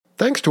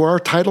Thanks to our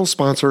title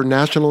sponsor,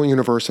 National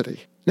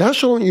University.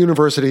 National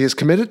University is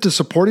committed to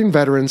supporting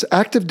veterans,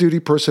 active duty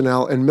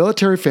personnel, and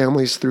military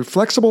families through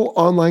flexible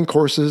online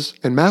courses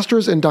and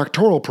master's and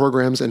doctoral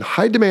programs in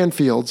high-demand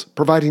fields,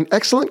 providing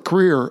excellent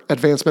career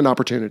advancement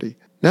opportunity.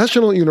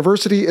 National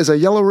University is a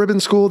yellow ribbon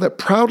school that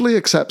proudly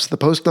accepts the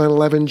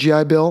post-9/11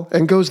 GI Bill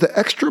and goes the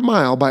extra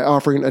mile by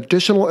offering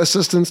additional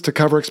assistance to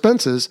cover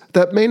expenses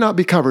that may not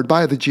be covered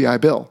by the GI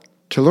Bill.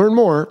 To learn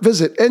more,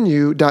 visit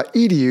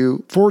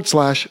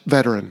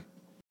nu.edu/veteran.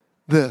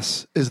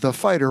 This is the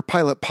Fighter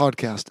Pilot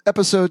Podcast,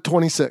 episode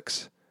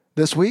 26.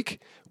 This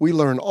week, we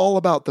learn all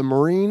about the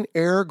Marine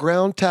Air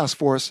Ground Task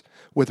Force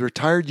with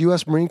retired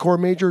U.S. Marine Corps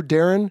Major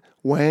Darren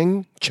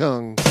Wang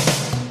Chung. I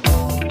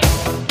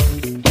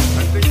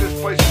think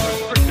this place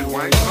is restricted,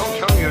 Wang.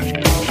 Don't tell me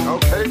it's...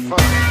 Okay, fine.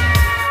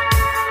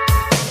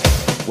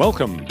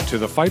 Welcome to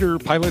the Fighter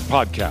Pilot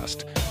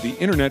Podcast, the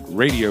internet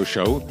radio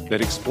show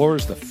that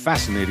explores the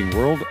fascinating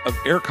world of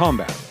air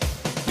combat,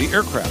 the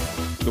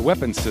aircraft, the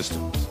weapon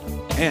systems,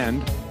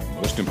 and,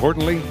 most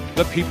importantly,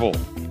 the people.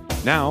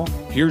 Now,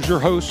 here's your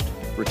host,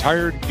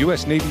 retired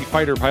U.S. Navy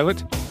fighter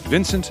pilot,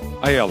 Vincent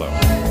Aiello.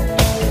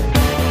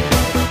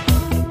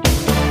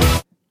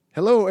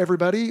 Hello,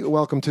 everybody.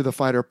 Welcome to the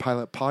Fighter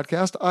Pilot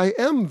Podcast. I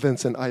am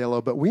Vincent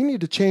Aiello, but we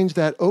need to change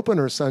that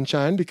opener,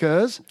 Sunshine,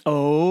 because...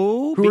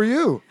 Who are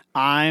you?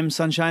 I'm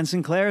Sunshine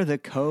Sinclair, the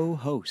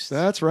co-host.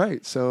 That's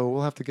right. So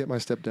we'll have to get my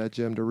stepdad,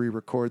 Jim, to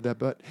re-record that.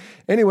 But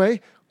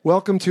anyway...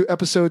 Welcome to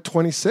episode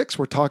 26.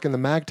 We're talking the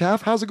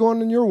MAGTF. How's it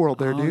going in your world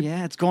there, dude?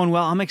 Yeah, it's going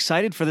well. I'm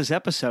excited for this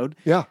episode.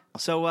 Yeah.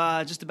 So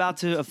just about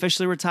to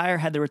officially retire,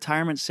 had the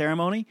retirement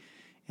ceremony,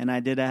 and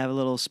I did have a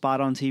little spot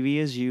on TV,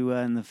 as you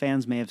and the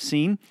fans may have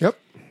seen. Yep.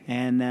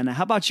 And then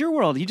how about your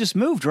world? You just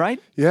moved,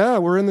 right? Yeah,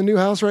 we're in the new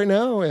house right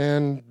now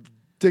and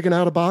digging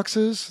out of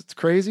boxes. It's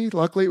crazy.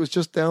 Luckily, it was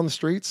just down the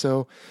street,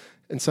 so...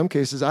 In some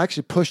cases, I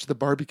actually pushed the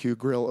barbecue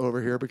grill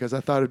over here because I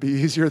thought it'd be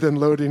easier than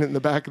loading it in the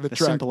back of the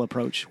truck. Simple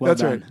approach. Well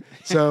That's done. right.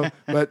 So,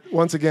 but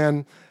once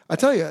again, I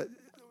tell you,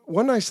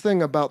 one nice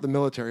thing about the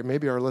military,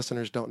 maybe our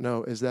listeners don't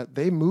know, is that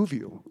they move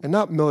you, and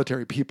not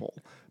military people,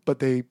 but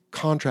they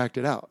contract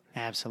it out.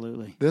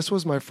 Absolutely. This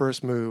was my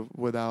first move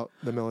without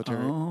the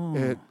military. Oh.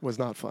 It was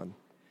not fun.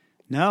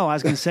 No, I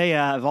was going to say,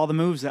 of all the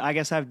moves that I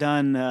guess I've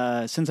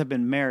done since I've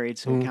been married,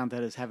 so we count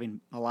that as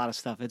having a lot of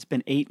stuff, it's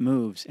been 8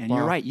 moves. And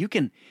You're right, you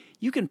can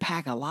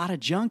pack a lot of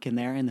junk in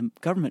there, and the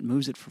government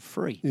moves it for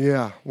free.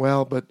 Yeah,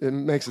 well, but it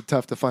makes it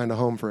tough to find a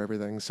home for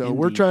everything. So Indeed.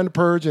 We're trying to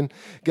purge and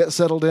get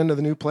settled into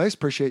the new place.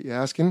 Appreciate you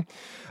asking.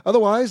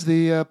 Otherwise,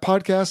 the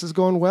podcast is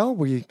going well.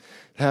 We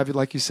have,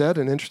 like you said,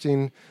 an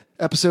interesting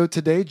episode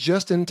today,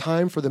 just in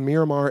time for the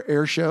Miramar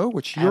Air Show,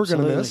 which you're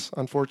going to miss,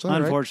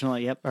 unfortunately.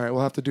 Unfortunately, right? Yep. All right,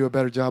 we'll have to do a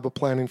better job of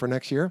planning for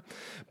next year.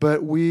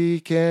 But we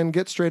can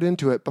get straight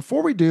into it.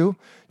 Before we do,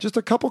 just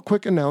a couple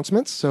quick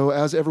announcements. So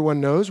as everyone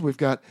knows, we've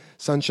got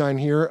Sunshine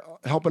here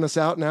helping us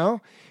out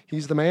now.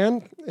 He's the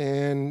man,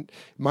 and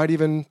might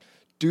even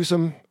do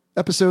some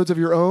episodes of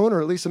your own,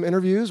 or at least some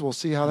interviews. We'll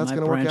see how that's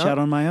going to work out. Branch out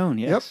on my own,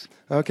 yes.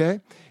 Yep. Okay.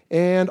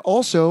 And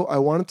also, I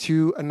wanted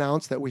to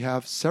announce that we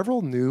have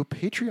several new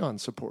Patreon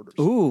supporters.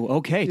 Ooh,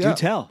 okay. Yeah. Do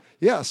tell.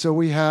 Yeah, so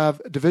we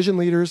have division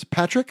leaders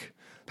Patrick.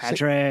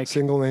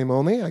 Single name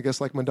only, I guess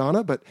like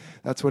Madonna, but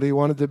that's what he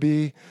wanted to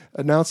be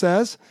announced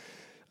as.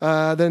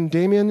 Then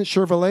Damien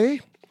Chevrolet,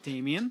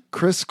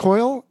 Chris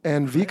Coyle,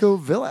 and Vico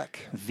Villek.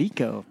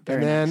 Vico,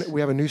 very nice. And then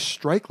we have a new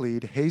strike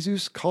lead,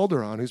 Jesus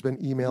Calderon, who's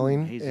been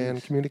emailing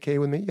and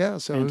communicating with me. Yeah,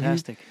 so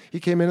fantastic. He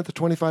came in at the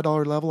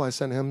 $25 level. I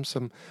sent him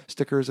some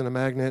stickers and a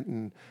magnet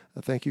and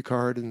a thank you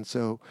card. And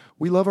so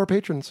we love our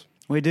patrons.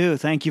 We do.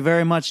 Thank you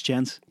very much,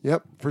 gents.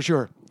 Yep, for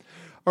sure.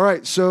 All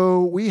right,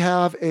 so we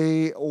have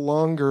a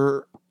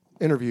longer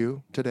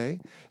interview today.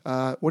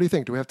 What do you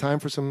think? Do we have time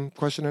for some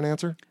question and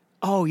answer?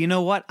 Oh, you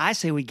know what? I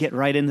say we get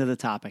right into the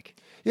topic.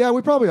 Yeah,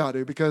 we probably ought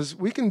to, because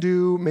we can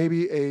do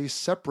maybe a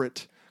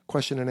separate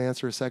question and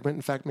answer segment.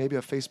 In fact, maybe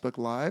a Facebook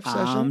Live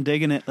session. I'm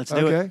digging it. Let's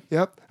do it. Okay,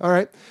 yep. All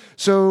right.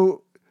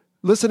 So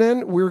listen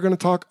in. We're going to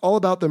talk all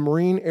about the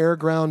Marine Air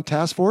Ground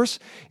Task Force,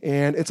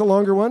 and it's a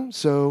longer one,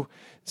 so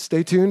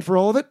stay tuned for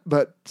all of it.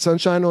 But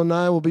Sunshine and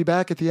I will be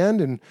back at the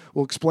end, and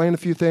we'll explain a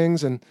few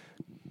things and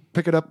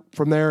pick it up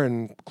from there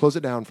and close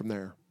it down from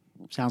there.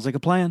 Sounds like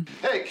a plan.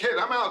 Hey, kid,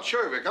 I'm Al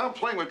Chervik. I'm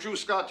playing with Drew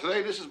Scott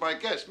today. This is my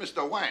guest,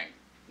 Mr. Wang.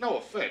 No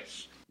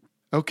offense.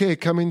 Okay,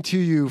 coming to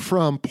you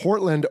from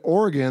Portland,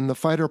 Oregon, the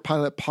Fighter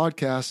Pilot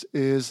Podcast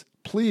is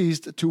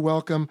pleased to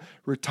welcome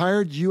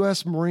retired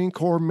U.S. Marine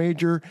Corps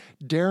Major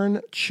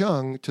Darren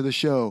Chung to the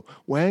show.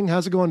 Wang,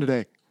 how's it going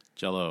today?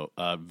 Jello,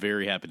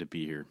 very happy to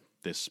be here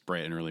this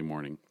bright and early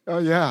morning. Oh,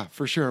 yeah,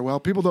 for sure. Well,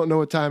 people don't know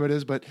what time it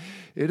is, but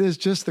it is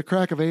just the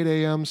crack of 8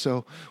 a.m.,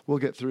 so we'll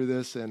get through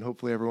this, and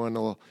hopefully everyone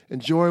will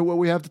enjoy what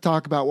we have to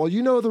talk about. Well,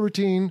 you know the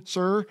routine,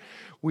 sir.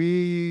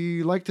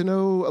 We like to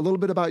know a little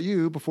bit about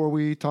you before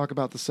we talk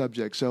about the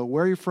subject. So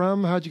where are you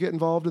from? How'd you get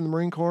involved in the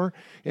Marine Corps?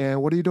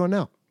 And what are you doing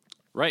now?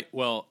 Right.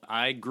 Well,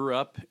 I grew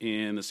up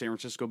in the San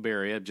Francisco Bay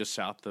Area, just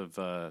south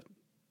of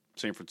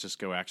San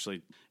Francisco,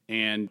 actually,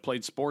 and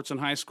played sports in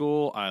high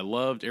school. I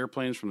loved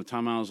airplanes from the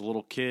time I was a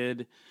little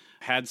kid.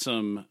 Had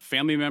some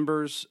family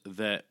members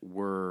that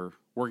were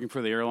working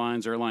for the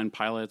airline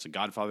pilots. A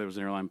godfather was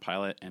an airline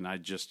pilot, and I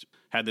just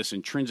had this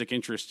intrinsic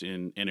interest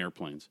in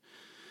airplanes.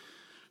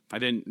 I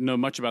didn't know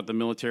much about the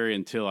military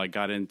until I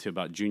got into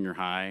about junior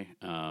high,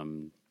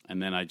 and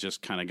then I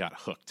just kind of got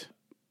hooked.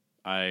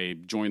 I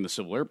joined the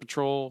Civil Air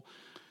Patrol.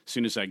 As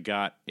soon as I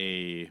got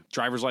a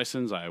driver's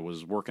license, I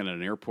was working at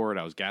an airport.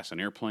 I was gassing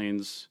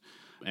airplanes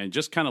and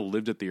just kind of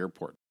lived at the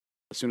airport.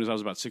 As soon as I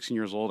was about 16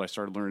 years old, I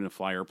started learning to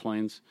fly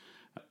airplanes.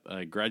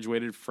 I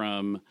graduated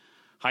from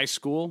high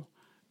school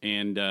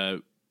and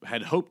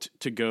had hoped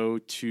to go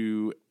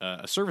to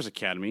a service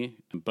academy,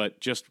 but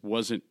just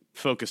wasn't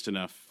focused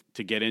enough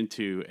to get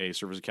into a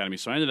service academy.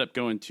 So I ended up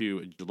going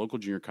to a local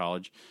junior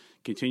college,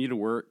 continued to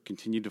work,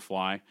 continued to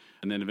fly,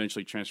 and then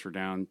eventually transferred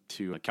down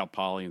to Cal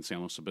Poly in San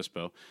Luis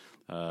Obispo.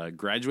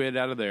 Graduated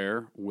out of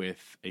there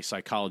with a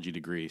psychology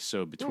degree.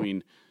 So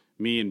between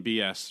me and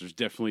BS, there's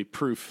definitely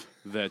proof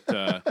that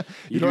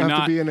you don't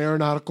have to be an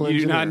aeronautical engineer.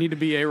 You do not need to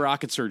be a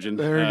rocket surgeon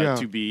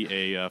to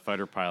be a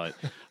fighter pilot.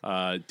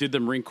 Did the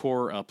Marine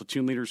Corps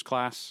platoon leaders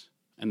class,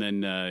 and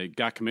then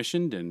got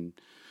commissioned and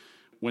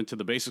went to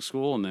the basic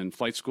school and then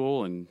flight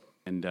school, and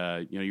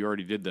you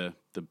already did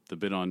the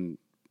bit on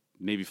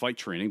Navy flight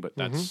training, but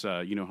that's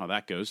you know how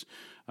that goes.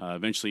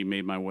 Eventually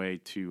made my way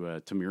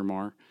to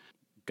Miramar.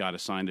 Got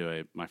assigned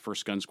to my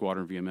first gun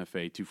squadron,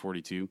 VMFA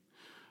 242.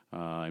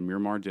 In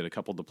Miramar, did a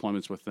couple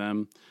deployments with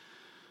them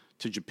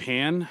to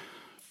Japan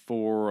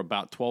for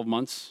about 12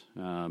 months,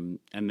 and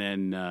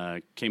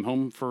then came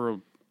home for a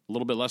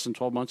little bit less than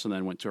 12 months, and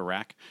then went to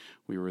Iraq.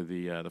 We were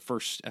the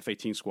first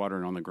F-18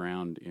 squadron on the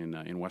ground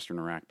in Western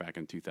Iraq back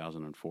in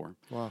 2004.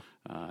 Wow.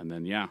 And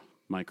then,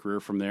 my career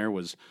from there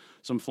was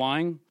some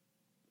flying,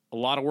 a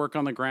lot of work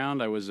on the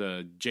ground. I was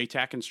a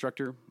JTAC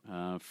instructor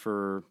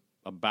for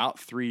about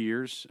 3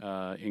 years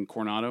in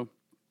Coronado,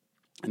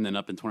 and then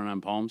up in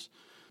 29 Palms.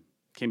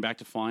 Came back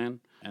to flying,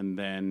 and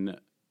then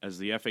as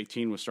the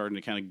F-18 was starting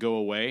to kind of go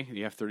away,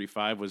 the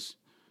F-35 was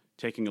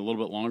taking a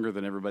little bit longer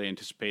than everybody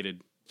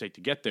anticipated to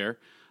get there.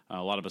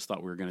 A lot of us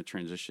thought we were going to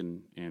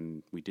transition,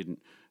 and we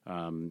didn't.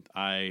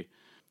 I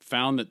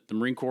found that the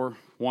Marine Corps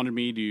wanted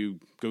me to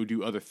go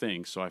do other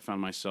things, so I found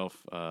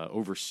myself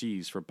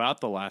overseas for about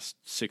the last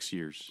 6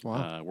 years.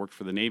 Wow. Worked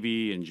for the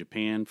Navy in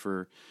Japan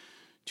for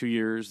 2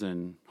 years,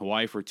 then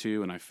Hawaii for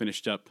 2, and I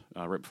finished up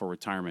right before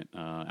retirement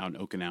out in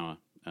Okinawa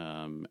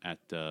at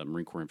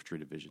Marine Corps Infantry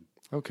Division.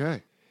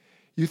 Okay.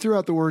 You threw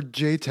out the word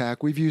JTAC.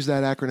 We've used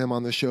that acronym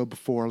on the show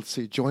before. Let's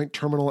see, Joint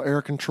Terminal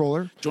Air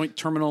Controller. Joint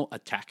Terminal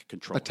Attack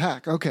Control.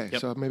 Attack, okay.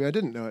 Yep. So maybe I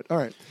didn't know it. All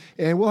right.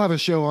 And we'll have a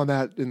show on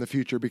that in the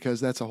future because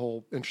that's a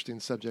whole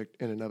interesting subject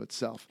in and of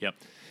itself. Yep.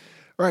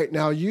 All right.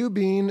 Now, you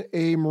being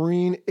a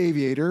Marine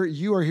aviator,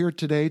 you are here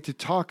today to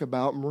talk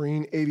about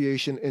Marine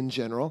aviation in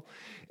general,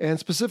 and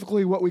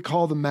specifically what we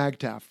call the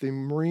MAGTAF, the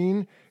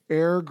Marine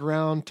Air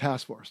Ground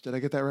Task Force. Did I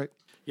get that right?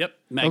 Yep,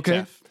 MAGTAF.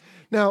 Okay.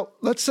 Now,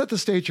 let's set the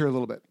stage here a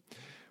little bit.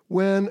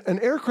 When an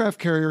aircraft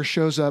carrier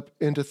shows up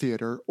into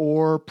theater,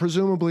 or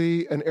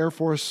presumably an Air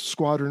Force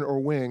squadron or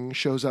wing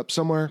shows up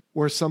somewhere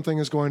where something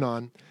is going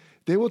on,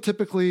 they will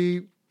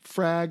typically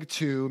frag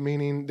to,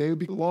 meaning they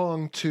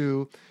belong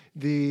to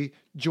the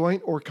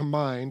joint or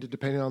combined,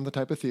 depending on the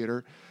type of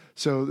theater.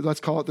 So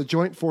let's call it the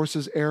Joint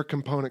Forces Air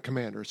Component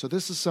Commander. So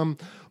this is some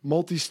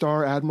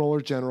multi-star admiral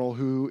or general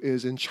who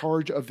is in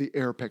charge of the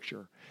air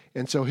picture.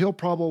 And so he'll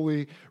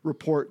probably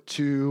report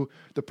to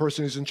the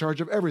person who's in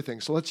charge of everything.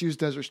 So let's use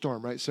Desert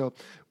Storm, right? So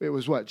it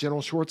was what?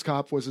 General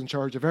Schwarzkopf was in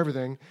charge of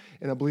everything.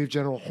 And I believe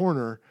General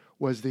Horner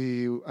was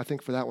I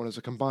think for that one, is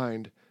a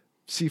combined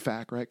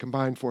CFAC, right?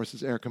 Combined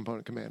Forces Air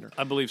Component Commander.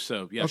 I believe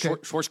so. Yeah, Okay.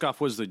 Schwarzkopf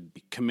was the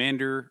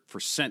commander for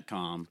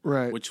CENTCOM,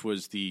 Right. which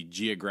was the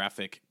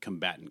Geographic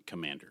Combatant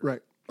Commander.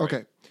 Right.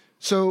 Okay.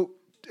 So,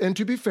 and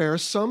to be fair,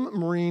 some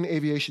Marine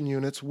aviation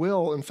units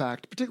will, in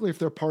fact, particularly if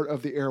they're part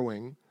of the Air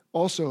Wing,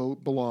 also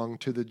belong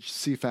to the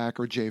CFAC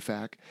or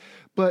JFAC.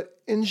 But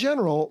in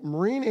general,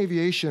 Marine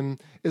aviation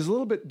is a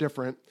little bit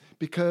different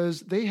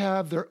because they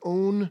have their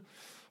own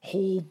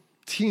whole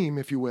team,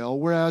 if you will,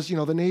 whereas,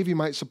 the Navy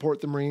might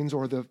support the Marines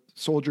or the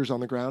soldiers on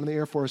the ground and the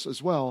Air Force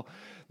as well.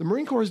 The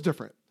Marine Corps is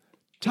different.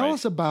 Tell Right.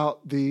 us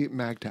about the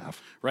MAGTAF.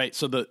 Right.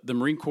 So the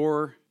Marine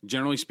Corps,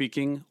 generally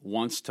speaking,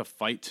 wants to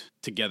fight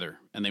together,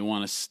 and they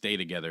want to stay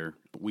together.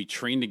 We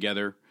train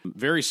together,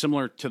 very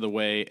similar to the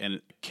way a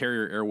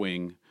carrier air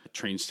wing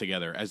trains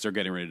together as they're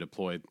getting ready to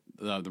deploy.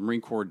 The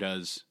Marine Corps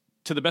does,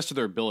 to the best of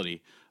their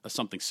ability,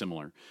 something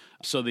similar.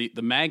 So the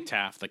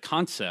MAGTAF, the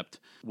concept,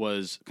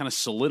 was kind of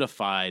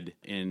solidified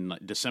in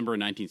December of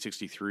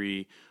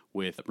 1963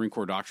 with Marine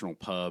Corps Doctrinal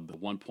Pub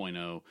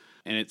 1.0.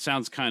 And it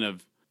sounds kind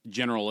of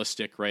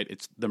generalistic, right?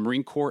 It's the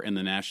Marine Corps and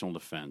the national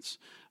defense.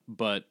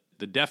 But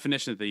the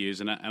definition that they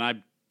use, and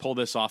I pull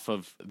this off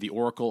of the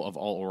Oracle of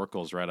all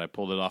oracles, right? I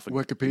pulled it off of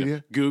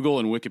Wikipedia? Google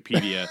and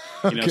Wikipedia.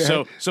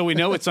 Okay. So we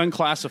know it's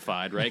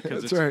unclassified, right?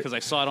 That's right. Because I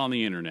saw it on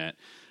the internet.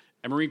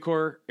 A Marine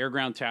Corps Air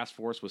Ground Task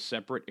Force with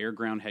separate air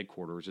ground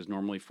headquarters is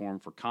normally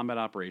formed for combat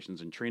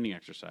operations and training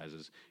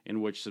exercises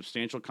in which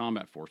substantial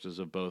combat forces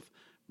of both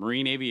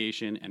Marine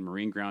aviation and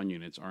Marine ground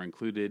units are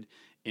included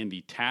in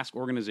the task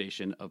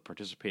organization of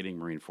participating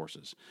Marine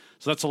forces.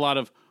 So that's a lot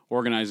of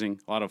organizing,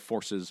 a lot of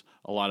forces,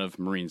 a lot of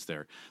Marines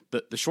there.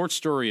 The short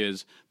story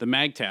is the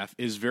MAGTF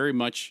is very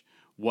much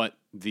what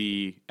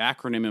the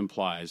acronym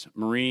implies,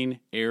 Marine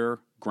Air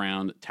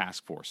Ground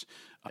Task Force.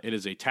 It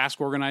is a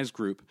task-organized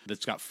group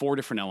that's got 4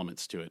 different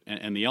elements to it.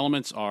 And the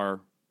elements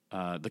are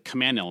the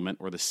command element,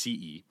 or the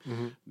CE,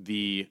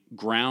 the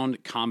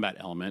ground combat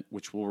element,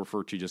 which we'll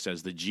refer to just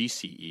as the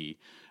GCE,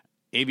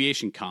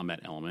 aviation combat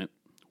element,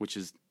 which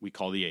is we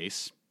call the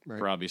ACE,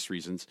 for obvious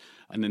reasons,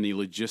 and then the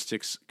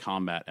logistics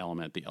combat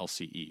element, the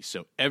LCE.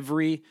 So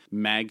every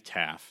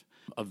MAGTF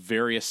of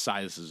various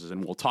sizes,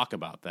 and we'll talk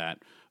about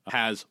that,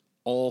 has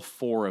all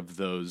 4 of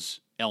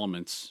those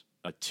elements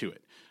to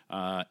it.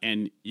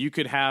 And you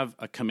could have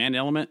a command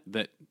element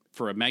that,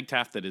 for a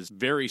MAGTF that is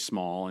very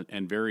small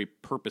and very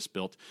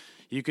purpose-built,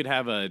 you could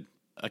have a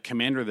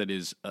commander that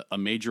is a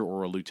major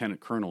or a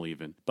lieutenant colonel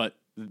even. But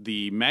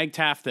the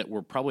MAGTF that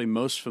we're probably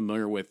most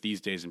familiar with these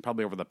days, and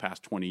probably over the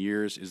past 20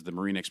 years, is the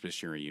Marine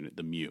Expeditionary Unit,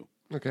 the MEU.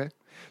 Okay.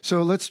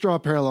 So let's draw a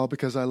parallel,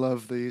 because I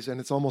love these, and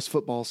it's almost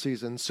football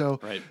season. So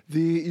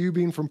you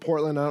being from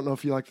Portland, I don't know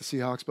if you like the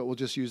Seahawks, but we'll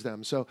just use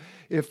them. So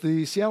if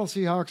the Seattle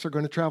Seahawks are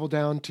going to travel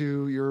down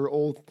to your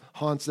old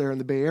haunts there in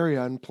the Bay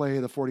Area and play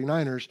the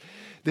 49ers,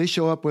 they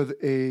show up with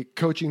a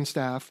coaching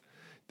staff.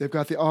 They've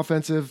got the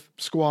offensive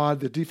squad,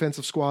 the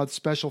defensive squad,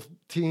 special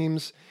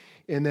teams,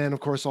 and then, of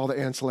course, all the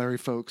ancillary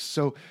folks.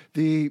 So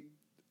the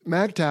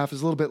MAGTF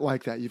is a little bit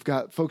like that. You've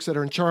got folks that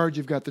are in charge.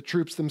 You've got the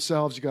troops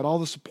themselves. You've got all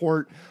the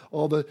support,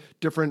 all the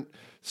different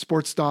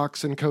sports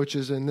docs and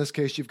coaches. In this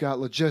case, you've got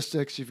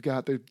logistics. You've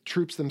got the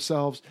troops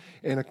themselves.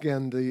 And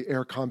again, the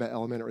air combat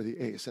element, or the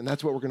ACE. And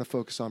that's what we're going to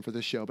focus on for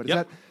this show. But is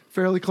that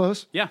fairly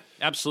close? Yeah,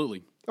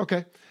 absolutely.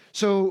 Okay.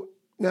 So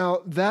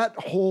now that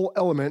whole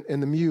element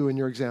in the MEU, in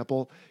your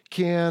example,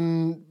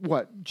 can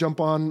jump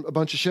on a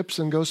bunch of ships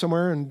and go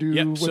somewhere and do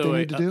what they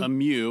need to do? A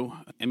MEU,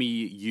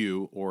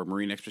 MEU, or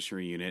Marine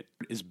Expeditionary Unit,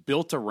 is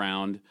built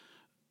around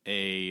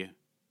a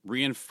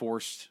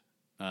reinforced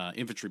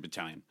infantry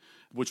battalion,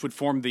 which would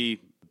form the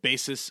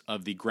basis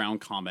of the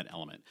ground combat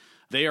element.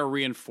 They are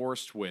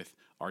reinforced with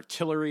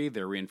artillery,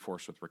 they're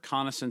reinforced with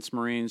reconnaissance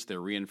Marines,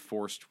 they're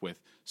reinforced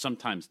with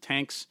sometimes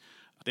tanks,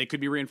 they could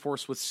be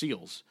reinforced with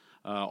SEALs,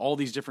 all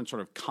these different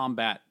sort of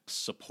combat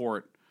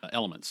support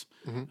elements.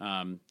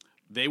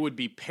 They would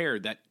be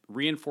paired, that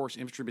reinforced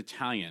infantry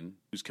battalion,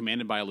 who's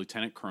commanded by a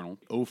lieutenant colonel,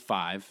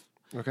 05,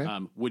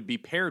 would be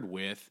paired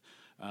with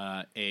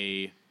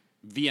a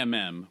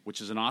VMM,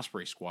 which is an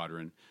Osprey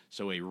squadron,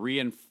 so a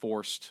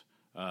reinforced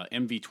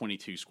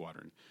MV-22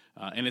 squadron.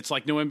 And it's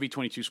like no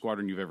MV-22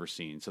 squadron you've ever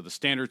seen. So the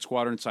standard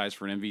squadron size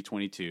for an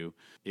MV-22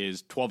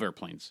 is 12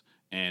 airplanes.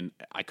 And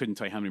I couldn't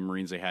tell you how many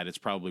Marines they had. It's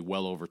probably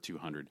well over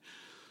 200.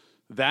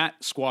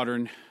 That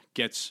squadron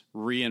gets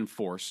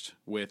reinforced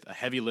with a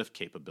heavy lift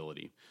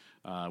capability,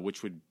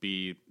 which would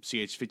be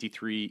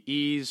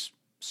CH-53Es,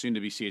 soon to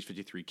be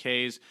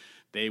CH-53Ks.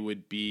 They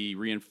would be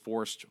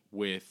reinforced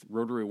with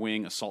rotary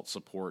wing assault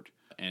support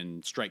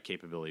and strike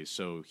capabilities,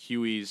 so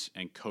Hueys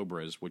and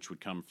Cobras, which would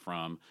come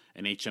from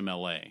an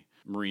HMLA,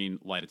 Marine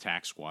Light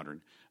Attack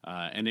Squadron.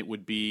 And it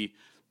would be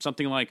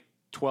something like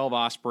 12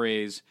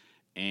 Ospreys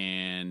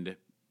and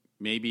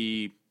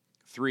maybe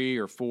 3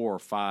 or 4 or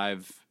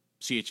 5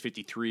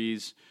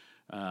 CH-53s,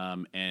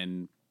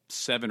 and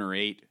 7 or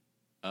 8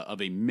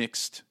 of a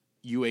mixed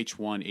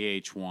UH-1,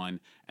 AH-1,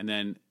 and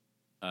then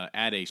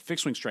add a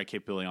fixed-wing strike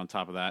capability on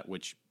top of that,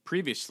 which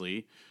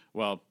previously,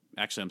 well,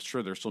 actually I'm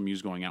sure there's still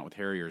MEUs going out with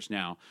Harriers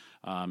now,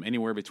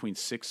 anywhere between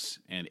 6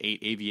 and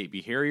 8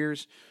 AV-8B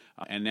Harriers.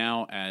 And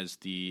now as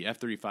the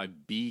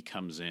F-35B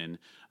comes in,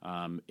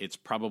 it's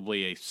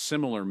probably a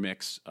similar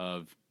mix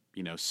of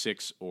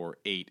 6 or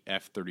 8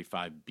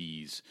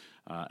 F-35Bs.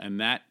 And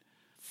that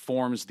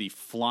forms the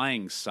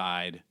flying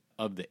side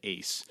of the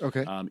ACE.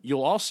 Okay.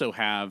 You'll also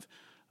have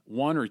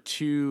 1 or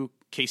 2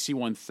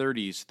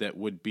 KC-130s that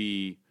would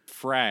be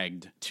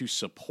fragged to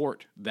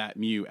support that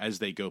MEU as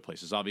they go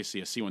places.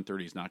 Obviously, a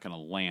C-130 is not going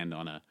to land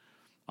on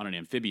an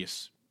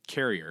amphibious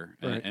carrier,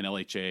 an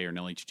LHA or an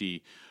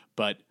LHD,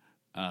 but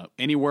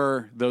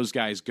anywhere those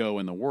guys go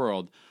in the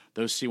world,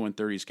 those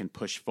C-130s can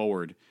push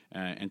forward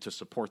and to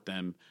support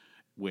them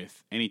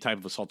with any type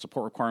of assault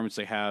support requirements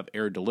they have,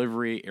 air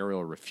delivery,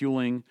 aerial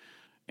refueling.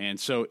 And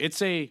so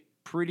it's a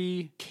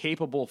pretty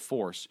capable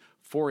force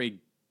for a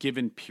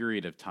given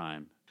period of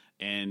time.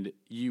 And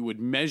you would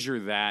measure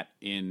that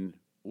in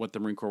what the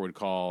Marine Corps would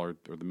call, or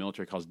the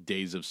military calls,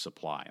 days of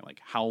supply. Like,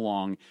 how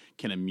long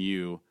can a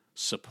MEU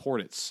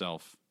support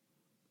itself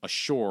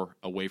ashore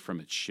away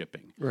from its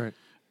shipping? Right.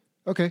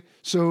 Okay.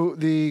 So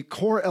the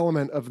core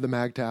element of the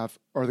MAGTF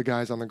are the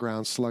guys on the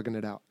ground slugging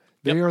it out.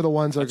 They are the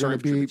ones that are going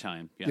to be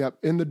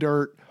in the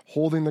dirt,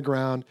 holding the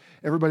ground.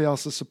 Everybody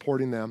else is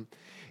supporting them.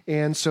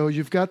 And so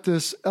you've got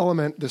this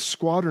element, this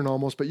squadron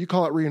almost, but you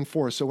call it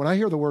reinforced. So when I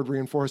hear the word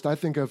reinforced, I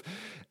think of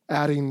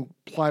adding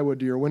plywood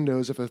to your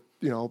windows if a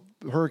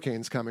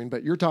hurricane's coming,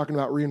 but you're talking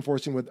about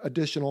reinforcing with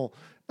additional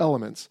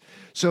elements.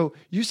 So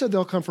you said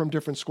they'll come from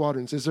different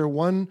squadrons. Is there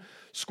one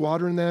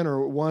squadron then,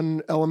 or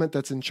one element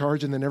that's in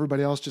charge, and then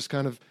everybody else just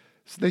kind of,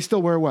 they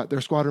still wear what?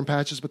 Their squadron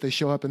patches, but they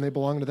show up and they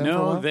belong to them for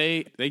a while? No,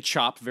 they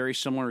chop very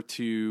similar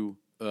to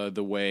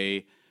the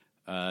way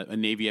a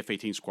Navy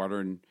F-18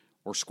 squadron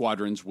or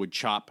squadrons would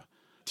chop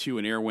to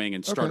an air wing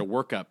and start a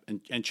workup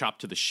and chop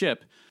to the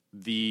ship.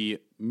 The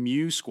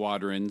MEU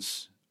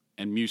squadrons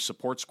and MEU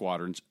support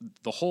squadrons,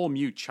 the whole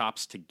MEU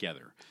chops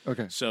together.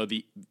 Okay. So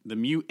the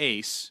MEU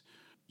ACE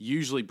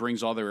usually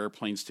brings all their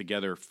airplanes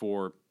together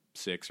for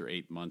 6 or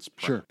 8 months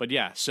prior. Sure. But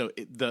yeah, so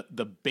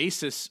the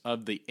basis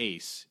of the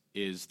ACE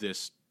is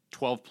this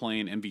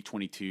 12-plane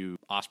MV-22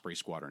 Osprey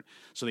squadron.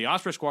 So the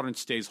Osprey squadron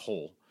stays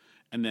whole,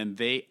 and then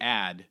they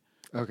add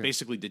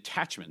basically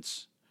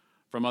detachments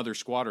from other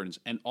squadrons,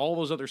 and all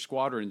those other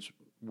squadrons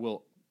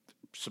will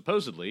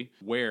supposedly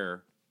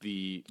wear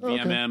the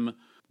VMM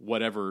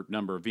whatever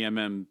number,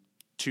 VMM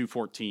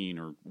 214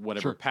 or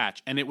whatever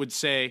patch, and it would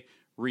say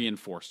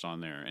reinforced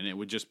on there, and it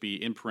would just be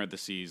in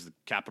parentheses the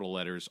capital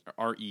letters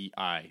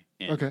REIN.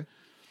 Okay.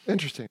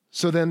 Interesting.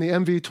 So then the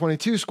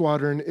MV-22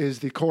 squadron is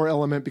the core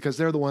element because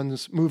they're the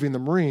ones moving the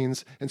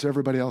Marines, and so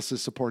everybody else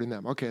is supporting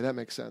them. Okay, that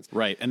makes sense.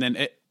 Right, and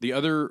then the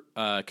other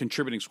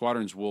contributing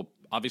squadrons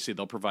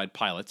they'll provide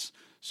pilots.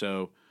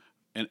 So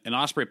an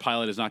Osprey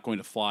pilot is not going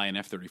to fly an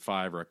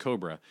F-35 or a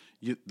Cobra.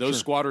 Those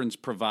squadrons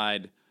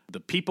provide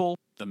the people,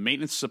 the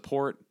maintenance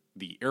support,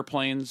 the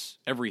airplanes,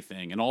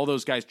 everything, and all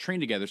those guys train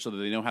together so that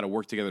they know how to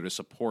work together to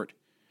support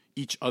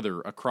each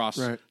other across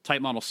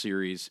type model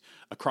series,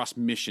 across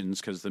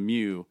missions, because the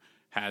MEU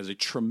has a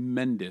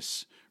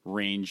tremendous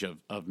range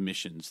of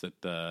missions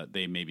that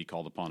they may be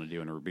called upon to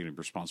do and are being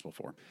responsible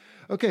for.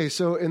 Okay,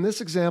 so in this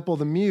example,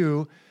 the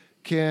MEU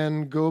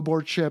can go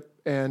aboard ship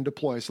and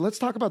deploy. So let's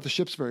talk about the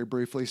ships very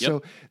briefly. Yep.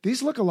 So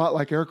these look a lot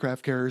like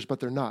aircraft carriers, but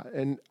they're not.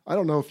 And I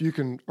don't know if you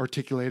can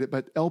articulate it,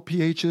 but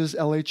LPHs,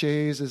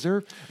 LHAs, is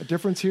there a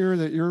difference here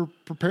that you're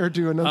prepared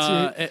to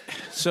enunciate?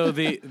 So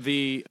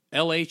the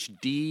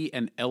LHD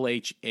and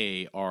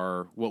LHA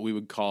are what we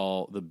would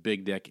call the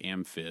big deck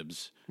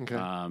amphibs.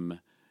 Okay.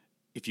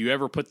 If you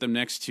ever put them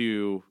next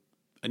to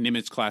a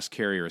Nimitz class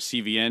carrier, a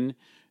CVN,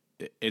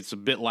 it's a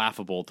bit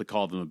laughable to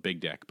call them a big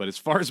deck. But as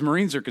far as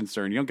Marines are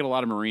concerned, you don't get a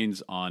lot of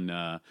Marines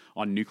on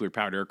nuclear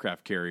powered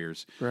aircraft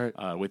carriers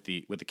with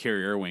the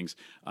carrier air wings.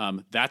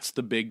 That's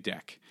the big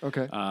deck.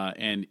 Okay.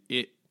 And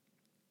it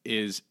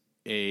is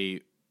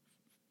a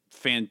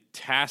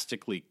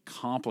fantastically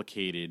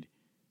complicated,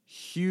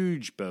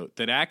 huge boat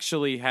that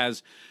actually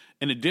has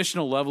an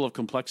additional level of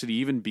complexity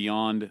even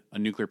beyond a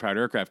nuclear powered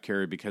aircraft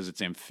carrier because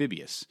it's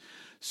amphibious.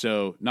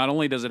 So not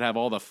only does it have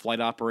all the flight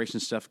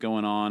operations stuff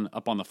going on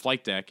up on the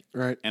flight deck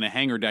and a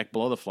hangar deck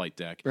below the flight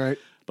deck,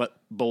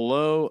 but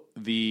below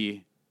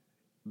the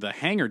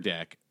hangar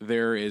deck,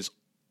 there is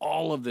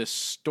all of this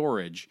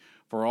storage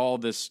for all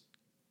this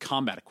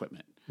combat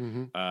equipment,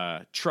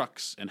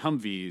 trucks and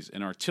Humvees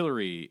and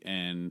artillery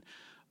and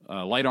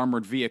light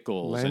armored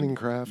vehicles, landing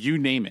craft, you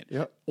name it.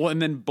 Yep. Well,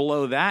 and then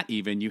below that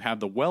even you have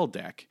the well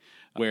deck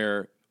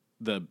where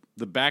the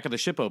back of the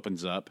ship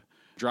opens up,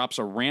 drops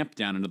a ramp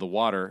down into the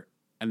water,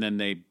 and then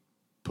they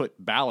put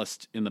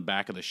ballast in the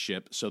back of the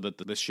ship so that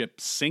the ship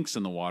sinks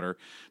in the water.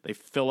 They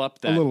fill up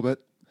that a little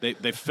bit.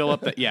 They fill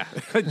up that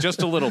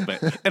just a little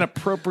bit, an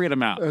appropriate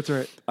amount. That's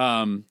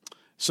right.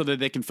 So that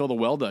they can fill the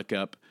well deck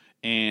up,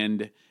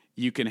 and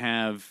you can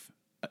have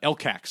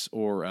LCACs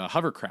or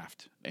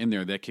hovercraft in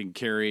there that can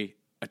carry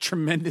a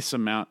tremendous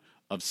amount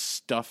of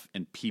stuff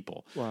and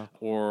people. Wow.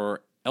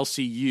 Or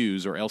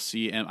LCUs or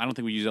LCM. I don't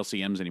think we use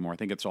LCMs anymore. I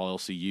think it's all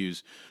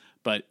LCUs.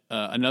 But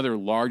another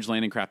large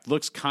landing craft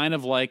looks kind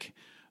of like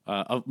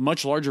a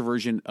much larger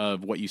version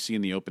of what you see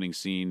in the opening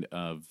scene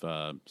of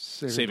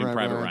Saving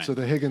Private Ryan. So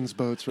the Higgins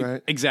boats,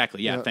 right?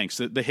 Exactly. Yeah. Thanks.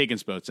 The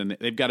Higgins boats, and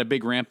they've got a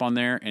big ramp on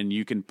there, and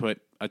you can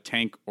put a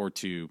tank or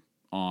two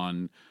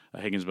on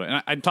a Higgins boat.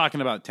 And I'm talking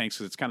about tanks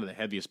because it's kind of the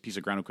heaviest piece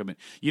of ground equipment.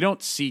 You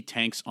don't see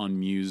tanks on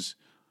MEUs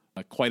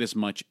quite as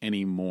much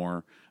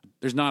anymore.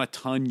 There's not a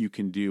ton you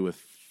can do with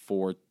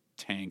 4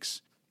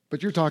 tanks.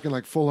 But you're talking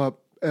like full up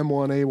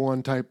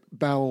M1A1 type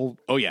battle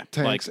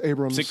tanks, like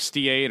Abrams.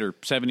 68 or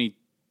 70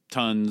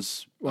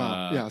 tons.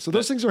 Wow. So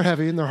those things are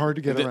heavy and they're hard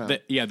to get around.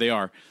 They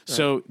are. Right.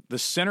 So the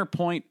center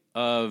point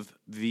of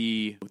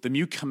the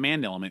MEU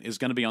command element is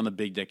going to be on the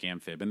big deck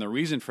amphib. And the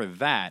reason for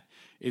that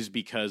is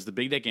because the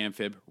big deck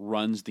amphib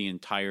runs the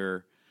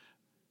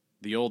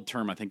old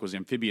term I think was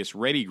amphibious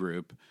ready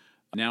group.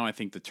 Now I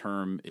think the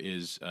term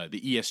is the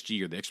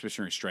ESG or the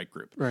Expeditionary Strike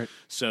Group. Right.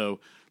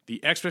 So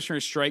the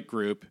Expeditionary Strike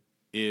Group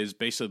is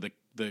basically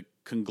the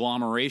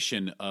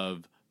conglomeration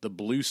of the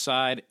blue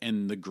side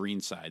and the green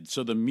side.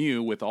 So the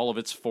MEU, with all of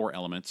its 4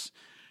 elements,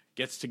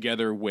 gets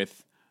together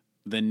with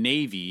the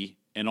Navy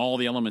and all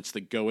the elements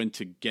that go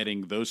into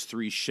getting those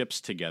 3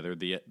 ships together,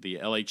 the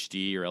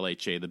LHD or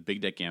LHA, the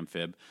big deck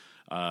amphib,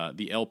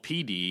 the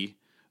LPD,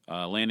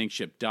 landing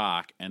ship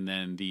dock, and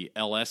then the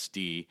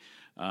LSD,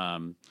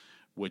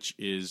 which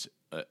is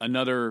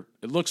another.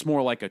 It looks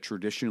more like a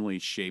traditionally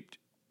shaped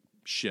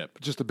ship.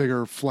 Just a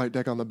bigger flight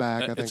deck on the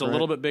back, I think. It's a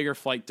little bit bigger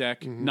flight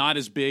deck, not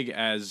as big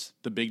as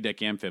the big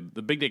deck amphib.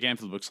 The big deck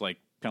amphib looks like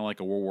kind of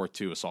like a World War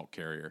II assault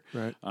carrier.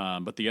 Right.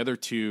 But the other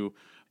two,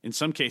 in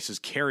some cases,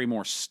 carry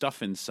more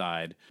stuff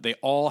inside. They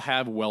all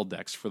have well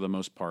decks for the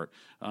most part.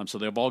 So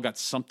they've all got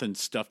something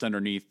stuffed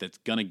underneath that's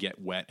going to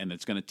get wet and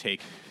it's going to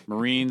take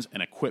Marines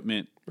and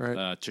equipment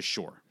to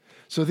shore.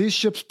 So these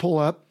ships pull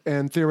up,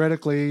 and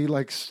theoretically,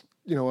 like,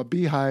 a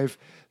beehive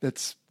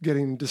that's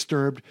getting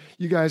disturbed,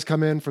 you guys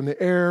come in from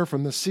the air,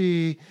 from the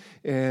sea,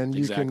 and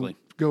you can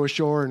go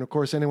ashore. And of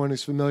course, anyone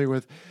who's familiar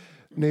with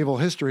naval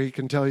history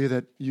can tell you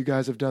that you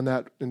guys have done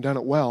that and done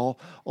it well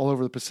all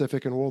over the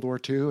Pacific in World War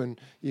II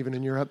and even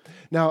in Europe.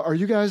 Now, are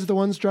you guys the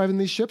ones driving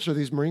these ships, or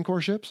these Marine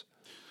Corps ships?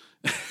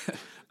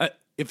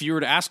 If you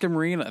were to ask a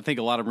Marine, I think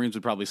a lot of Marines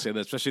would probably say that,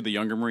 especially the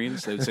younger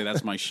Marines. They would say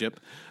that's my ship.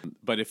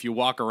 But if you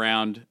walk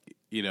around,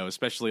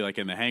 especially like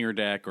in the hangar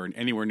deck or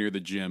anywhere near the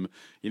gym,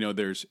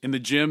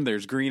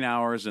 there's green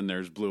hours and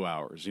there's blue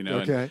hours,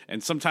 Okay.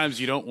 and sometimes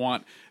you don't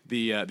want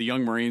the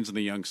young Marines and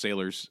the young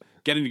sailors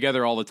getting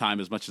together all the time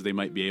as much as they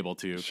might be able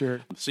to. Sure.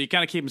 So you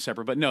kind of keep them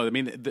separate. But no, I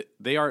mean,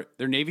 they're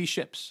Navy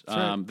ships.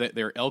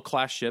 They're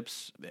L-class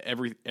ships.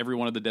 Every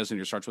one of the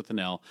designators starts with an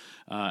L,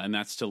 and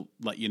that's to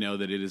let you know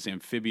that it is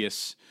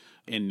amphibious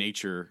in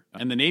nature.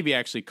 And the Navy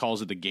actually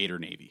calls it the Gator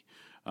Navy.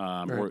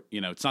 Or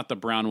it's not the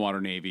Brown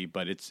Water Navy,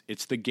 but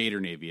it's the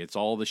Gator Navy. It's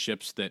all the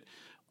ships that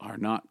are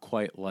not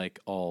quite like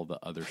all the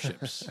other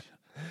ships.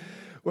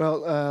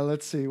 Well,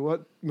 let's see.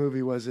 What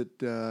movie was it?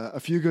 A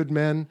Few Good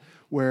Men,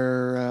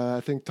 where I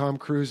think Tom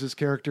Cruise's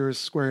character is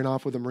squaring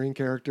off with a Marine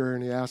character,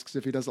 and he asks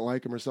if he doesn't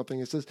like him or something.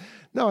 He says,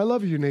 "No, I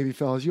love you, Navy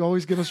fellas. You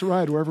always give us a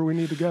ride wherever we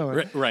need to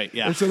go." Right,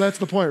 yeah. And so that's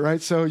the point,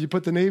 right? So you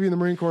put the Navy and the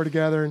Marine Corps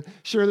together, and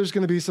sure, there's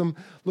going to be some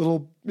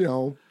little,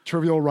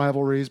 trivial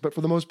rivalries, but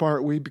for the most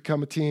part, we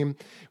become a team.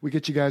 We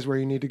get you guys where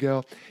you need to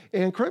go.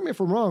 And correct me if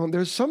I'm wrong,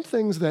 there's some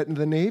things that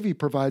the Navy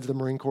provides the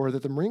Marine Corps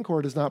that the Marine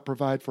Corps does not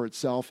provide for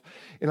itself.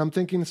 And I'm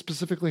thinking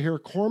specifically here,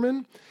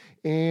 corpsmen,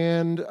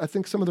 and I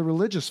think some of the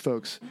religious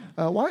folks.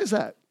 Why is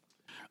that?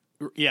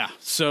 Yeah.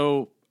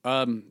 So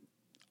I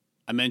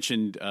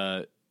mentioned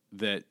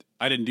that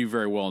I didn't do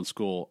very well in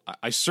school.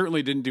 I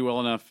certainly didn't do well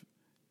enough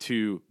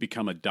to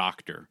become a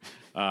doctor.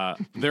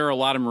 There are a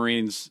lot of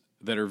Marines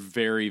that are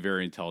very,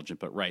 very intelligent,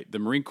 but the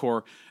Marine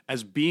Corps,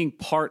 as being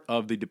part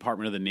of the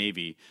Department of the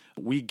Navy,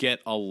 we get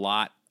a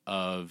lot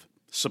of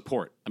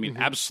support. I mean,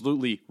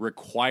 absolutely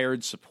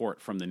required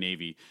support from the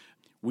Navy.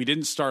 We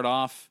didn't start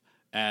off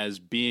as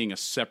being a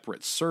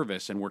separate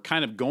service, and we're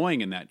kind of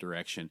going in that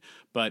direction,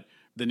 but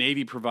the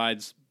Navy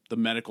provides the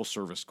Medical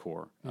Service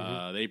Corps.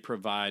 They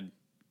provide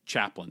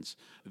chaplains.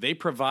 They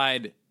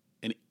provide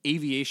an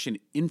aviation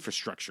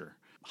infrastructure,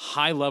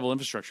 high-level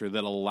infrastructure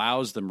that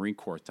allows the Marine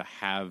Corps to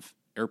have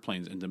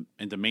airplanes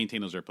and to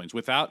maintain those airplanes.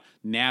 Without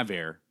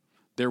NAVAIR,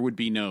 there would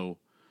be no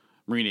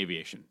marine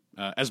aviation.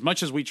 As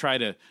much as we try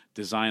to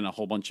design a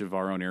whole bunch of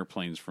our own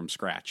airplanes from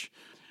scratch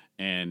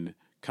and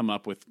come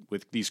up with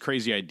these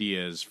crazy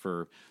ideas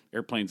for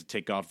airplanes that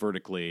take off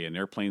vertically and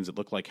airplanes that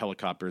look like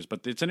helicopters,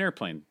 but it's an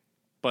airplane,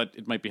 but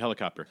it might be a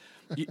helicopter.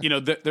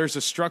 There's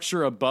a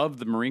structure above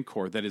the Marine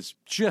Corps that is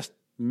just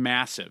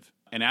massive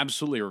and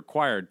absolutely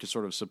required to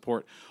sort of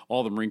support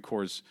all the Marine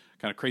Corps'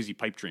 kind of crazy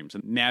pipe dreams.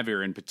 And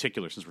NAVAIR in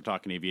particular, since we're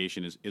talking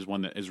aviation, is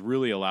one that is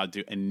really allowed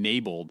to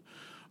enable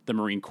the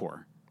Marine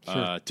Corps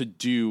to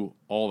do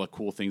all the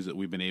cool things that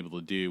we've been able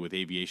to do with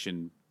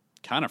aviation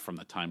kind of from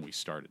the time we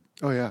started.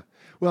 Oh, yeah.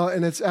 Well,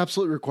 and it's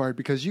absolutely required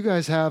because you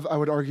guys have, I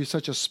would argue,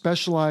 such a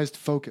specialized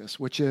focus,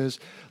 which is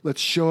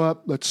let's show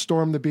up, let's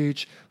storm the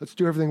beach, let's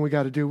do everything we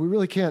got to do. We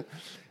really can't,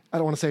 I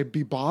don't want to say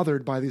be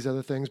bothered by these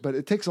other things, but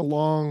it takes a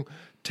long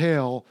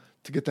tail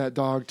to get that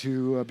dog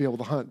to be able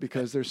to hunt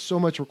because there's so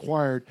much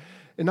required.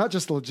 And not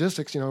just the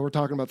logistics, we're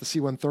talking about the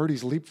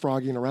C-130s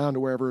leapfrogging around to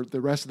wherever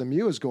the rest of the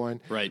MEU is going,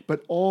 right?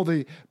 But all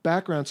the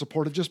background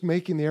support of just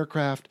making the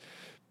aircraft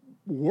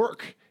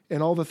work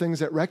and all the things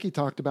that Recce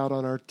talked about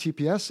on our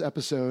TPS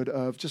episode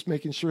of just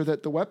making sure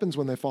that the weapons,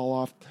 when they fall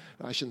off,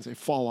 I shouldn't say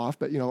fall off,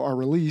 but, are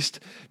released,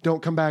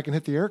 don't come back and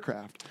hit the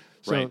aircraft.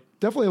 So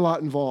definitely a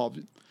lot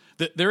involved.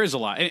 There is a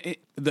lot.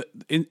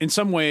 In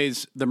some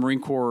ways, the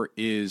Marine Corps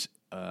is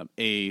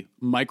a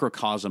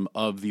microcosm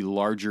of the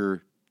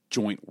larger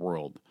joint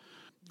world.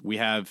 We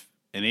have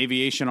an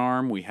aviation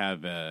arm. We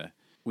have a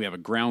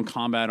ground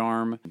combat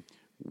arm.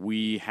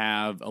 We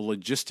have a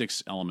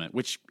logistics element,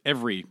 which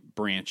every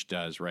branch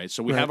does, right?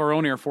 So we have our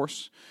own Air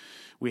Force.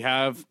 We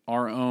have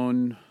our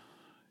own,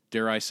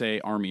 dare I say,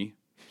 Army,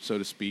 so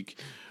to speak.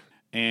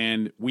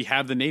 And we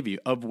have the Navy,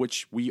 of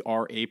which we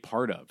are a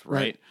part of,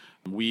 right?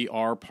 We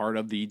are part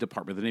of the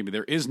Department of the Navy.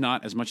 There is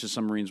not, as much as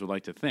some Marines would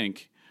like to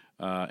think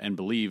and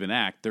believe and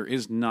act, there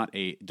is not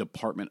a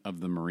Department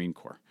of the Marine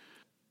Corps.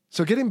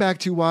 So getting back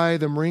to why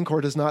the Marine Corps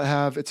does not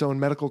have its own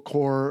medical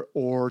corps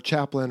or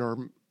chaplain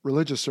or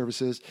religious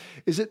services,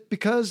 is it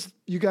because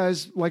you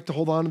guys like to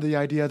hold on to the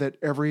idea that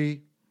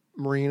every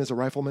Marine is a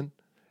rifleman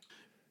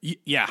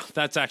Yeah,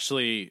 that's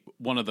actually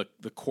one of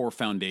the core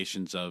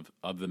foundations of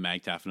the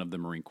MAGTF and of the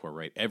Marine Corps,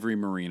 right? Every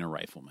Marine a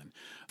rifleman,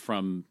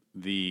 from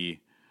the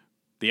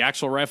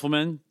actual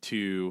rifleman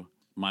to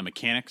my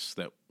mechanics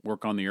that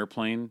work on the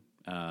airplane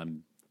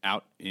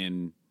out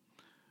in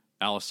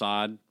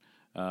Al-Assad,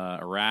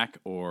 Iraq,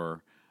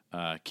 or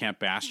Camp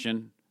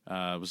Bastion.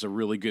 Was a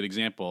really good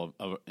example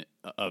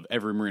of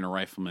every Marine a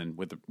rifleman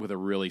with a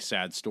really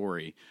sad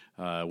story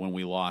when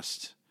we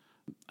lost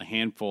a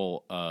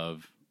handful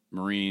of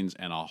Marines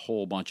and a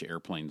whole bunch of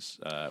airplanes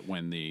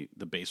when the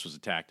base was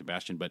attacked at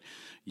Bastion. But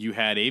you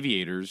had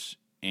aviators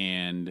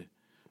and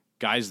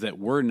guys that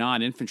were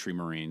not infantry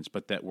Marines,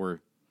 but that were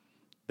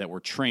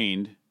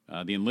trained.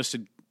 The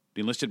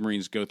enlisted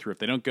Marines go through, if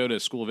they don't go to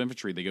School of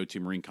Infantry, they go to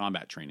Marine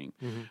Combat Training,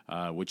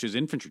 which is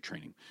infantry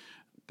training.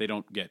 They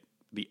don't get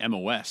the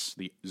MOS,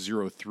 the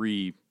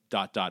 03 ...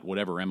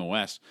 whatever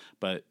MOS,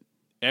 but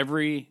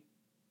every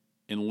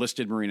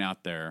enlisted Marine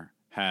out there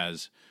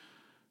has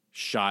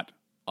shot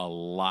a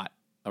lot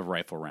of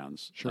rifle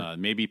rounds. Sure.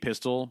 Maybe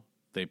pistol.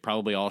 They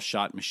probably all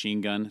shot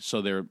machine gun,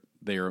 so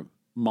they're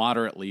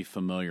moderately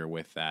familiar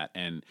with that.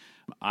 And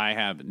I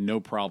have no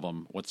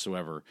problem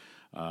whatsoever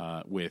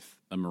with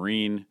a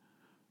Marine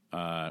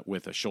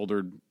with a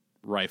shouldered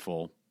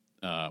rifle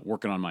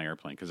working on my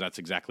airplane, because that's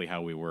exactly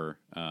how we were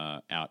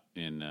out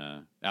in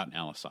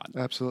Al-Assad.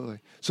 Absolutely.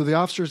 So the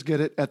officers get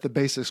it at the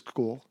basic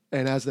school,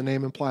 and as the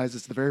name implies,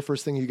 it's the very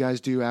first thing you guys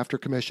do after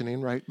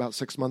commissioning, right? About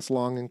 6 months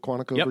long in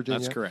Quantico, Virginia.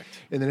 That's correct.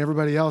 And then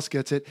everybody else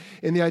gets it.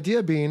 And the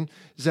idea being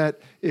is that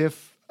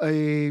if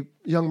a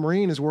young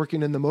Marine is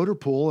working in the motor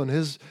pool and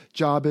his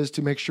job is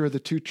to make sure the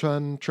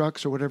 2-ton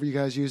trucks or whatever you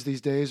guys use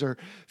these days are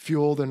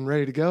fueled and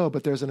ready to go,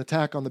 but there's an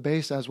attack on the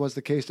base, as was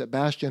the case at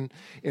Bastion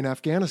in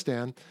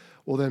Afghanistan,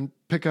 well, then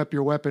pick up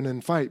your weapon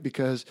and fight,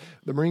 because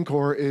the Marine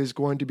Corps is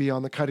going to be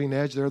on the cutting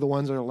edge. They're the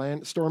ones that are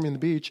storming the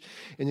beach,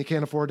 and you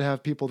can't afford to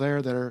have people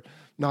there that are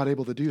not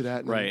able to do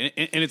that. Right.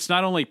 And it's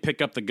not only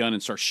pick up the gun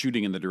and start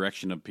shooting in the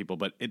direction of people,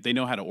 but they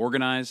know how to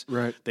organize.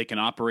 Right. They can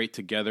operate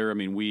together. I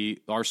mean,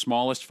 our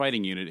smallest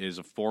fighting unit is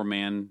a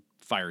 4-man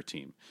fire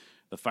team.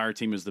 The fire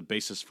team is the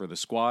basis for the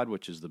squad,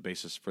 which is the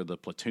basis for the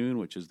platoon,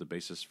 which is the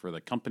basis for the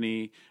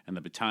company and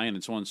the battalion,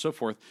 and so on and so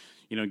forth.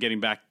 You know,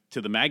 getting back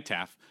to the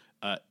MAGTF,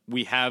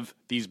 we have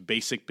these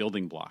basic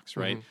building blocks,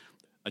 right?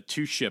 Mm-hmm. A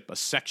 2-ship, a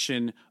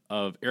section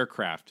of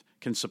aircraft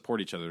can support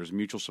each other. There's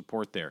mutual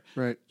support there.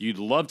 Right. You'd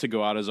love to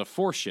go out as a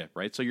 4-ship,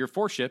 right? So your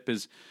 4-ship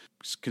is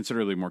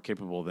considerably more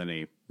capable than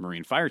a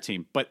Marine fire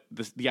team, but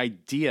the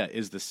idea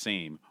is the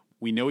same.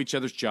 We know each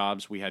other's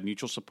jobs. We have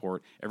mutual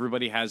support.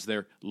 Everybody has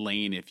their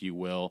lane, if you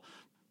will,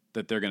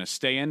 that they're going to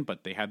stay in,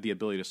 but they have the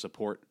ability to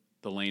support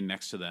the lane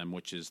next to them,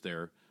 which is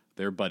their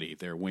buddy,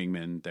 their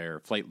wingman,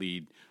 their flight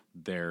lead,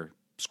 their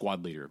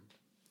squad leader.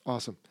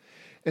 Awesome.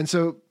 And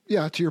so,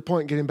 yeah, to your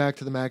point, getting back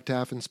to the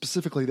MAGTF and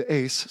specifically the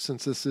ACE,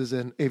 since this is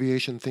an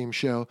aviation-themed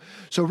show.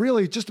 So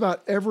really, just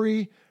about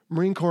every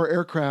Marine Corps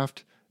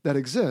aircraft that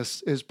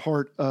exists is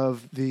part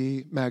of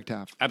the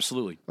MAGTF.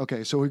 Absolutely.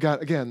 Okay, so we've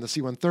got, again, the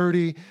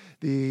C-130,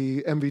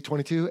 the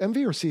MV-22. MV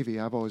or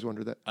CV? I've always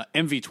wondered that.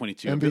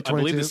 MV-22. MV-22. I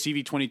believe the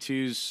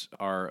CV-22s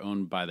are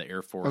owned by the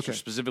Air Force, okay, or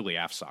specifically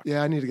AFSOC.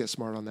 Yeah, I need to get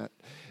smart on that.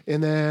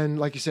 And then,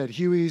 like you said,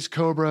 Hueys,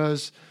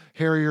 Cobras,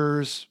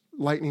 Harriers,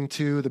 Lightning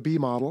II, the B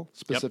model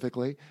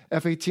specifically,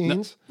 yep.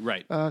 F-18s. No,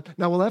 right.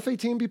 Now, will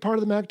F-18 be part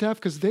of the MAGTF?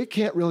 Because they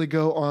can't really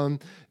go on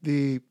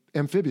the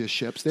amphibious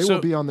ships. They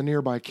will be on the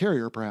nearby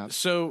carrier, perhaps.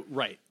 So,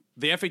 right.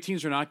 The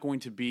F-18s are not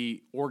going to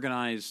be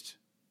organized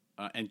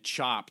and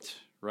chopped,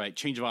 right,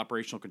 change of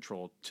operational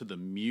control to the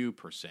MU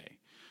per se.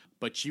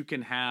 But you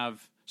can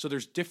have, so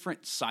there's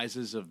different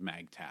sizes of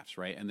MAGTFs,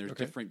 right? And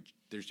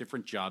there's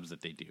different jobs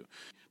that they do.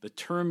 The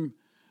term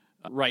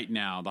right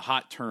now, the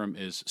hot term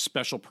is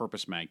Special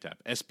Purpose MAGTF,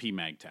 SP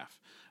MAGTF.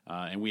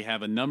 And we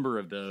have a number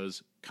of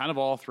those kind of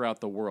all throughout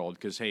the world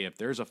because, hey, if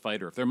there's a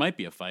fight or if there might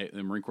be a fight,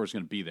 the Marine Corps is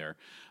going to be there.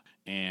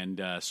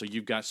 And so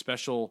you've got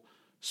special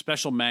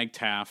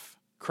MAGTF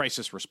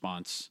crisis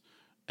response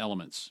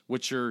elements,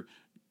 which are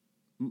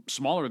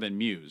smaller than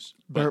MUs.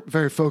 They're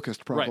very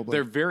focused, probably. Right,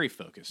 they're very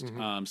focused.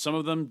 Mm-hmm. Some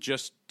of them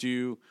just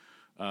do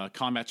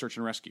combat search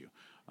and rescue.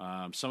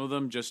 Some of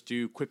them just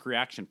do quick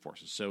reaction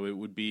forces. So it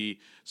would be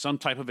some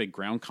type of a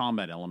ground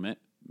combat element.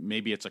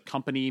 Maybe it's a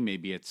company,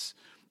 maybe it's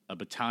a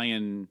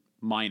battalion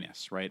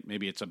minus, right?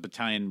 Maybe it's a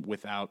battalion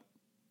without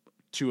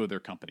two of their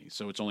companies.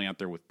 So it's only out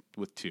there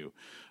with two.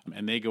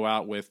 And they go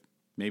out with,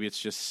 maybe it's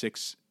just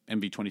 6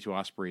 MV-22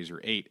 Ospreys or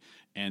 8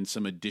 and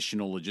some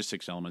additional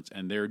logistics elements.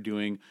 And they're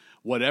doing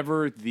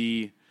whatever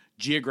the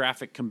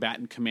geographic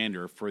combatant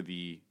commander for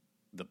the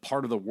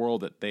part of the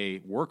world that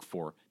they work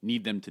for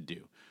need them to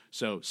do.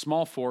 So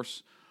small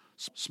force,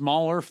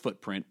 smaller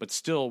footprint, but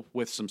still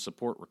with some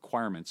support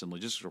requirements and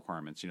logistics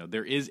requirements. You know,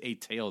 there is a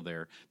tail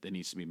there that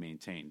needs to be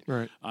maintained.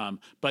 Right.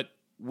 But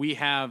we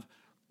have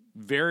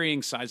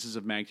varying sizes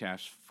of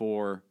MAGTFs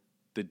for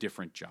the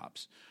different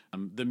jobs.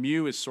 The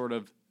MU is sort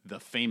of the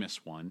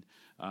famous one,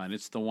 and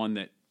it's the one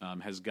that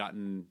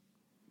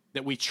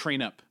that we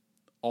train up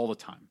all the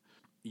time.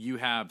 You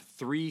have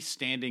 3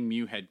 standing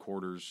MU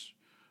headquarters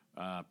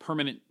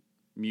permanent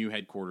MEU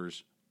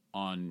headquarters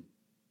on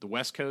the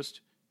West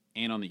Coast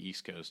and on the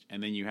East Coast.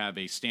 And then you have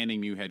a standing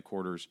MEU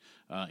headquarters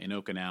in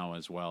Okinawa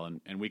as well.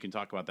 And we can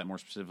talk about that more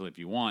specifically if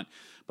you want.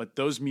 But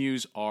those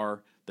MEUs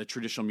are the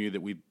traditional MEU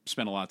that we've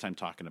spent a lot of time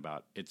talking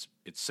about. It's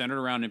centered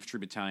around infantry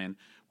battalion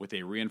with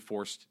a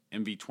reinforced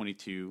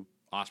MV-22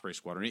 Osprey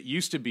squadron. It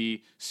used to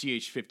be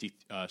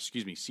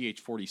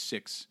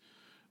CH-46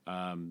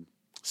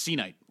 Sea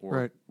Knight,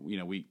 or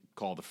we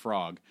call the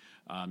Frog.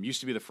 Used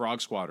to be the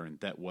Frog Squadron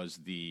that was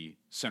the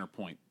center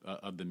point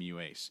of the MEU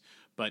Ace.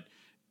 But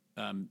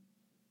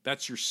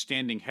that's your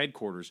standing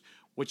headquarters.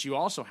 What you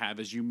also have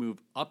as you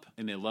move up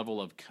in a level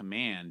of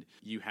command,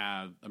 you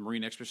have a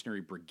Marine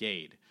Expeditionary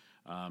Brigade.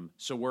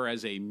 So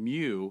whereas a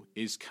MEU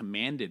is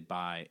commanded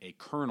by a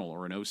colonel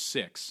or an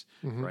 06,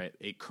 right?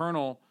 A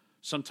colonel,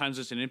 sometimes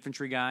it's an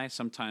infantry guy,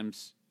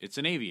 sometimes it's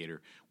an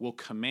aviator, will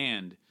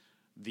command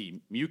the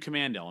MEU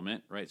command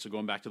element, right? So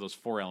going back to those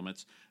 4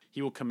 elements,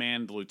 he will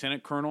command the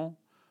lieutenant colonel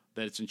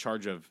that's in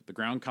charge of the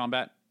ground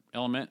combat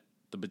element,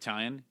 the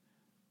battalion,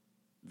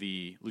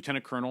 the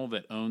lieutenant colonel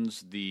that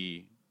owns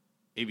the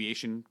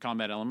aviation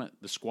combat element,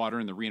 the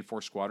squadron, the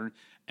reinforced squadron,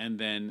 and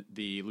then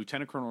the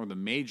lieutenant colonel or the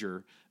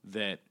major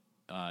that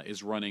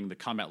is running the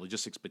combat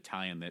logistics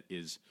battalion that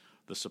is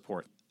the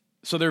support.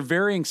 So there are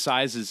varying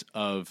sizes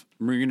of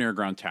Marine Air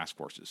Ground task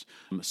forces.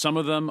 Some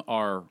of them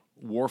are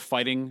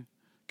war-fighting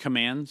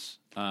commands.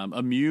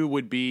 A MEU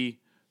would be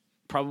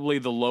probably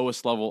the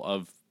lowest level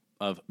of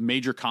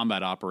major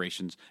combat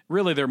operations.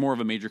 Really, they're more of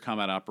a major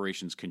combat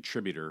operations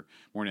contributor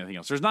more than anything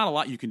else. There's not a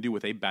lot you can do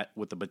with a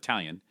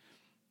battalion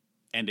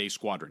and a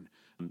squadron.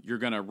 You're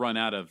going to run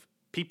out of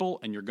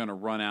people, and you're going to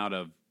run out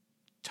of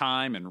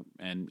time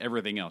and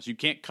everything else. You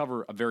can't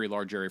cover a very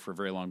large area for a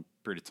very long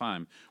period of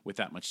time with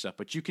that much stuff,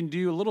 but you can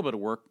do a little bit of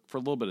work for a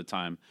little bit of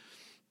time,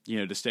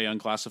 to stay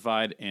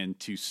unclassified and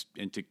to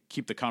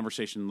keep the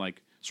conversation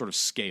like sort of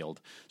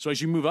scaled. So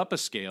as you move up a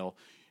scale,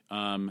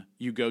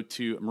 you go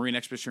to a Marine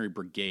Expeditionary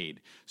Brigade.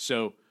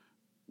 So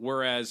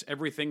whereas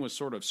everything was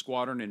sort of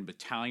squadron and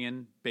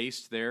battalion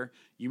based there,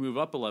 you move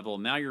up a level.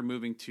 Now you're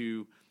moving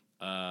to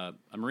a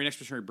Marine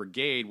Expeditionary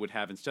Brigade would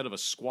have, instead of a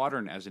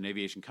squadron as an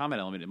aviation combat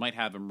element, it might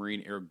have a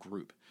Marine Air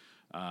Group.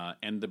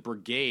 And the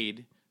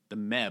brigade, the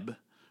MEB,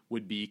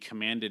 would be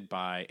commanded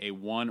by a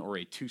 1 or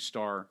a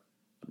 2-star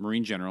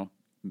Marine general,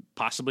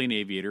 possibly an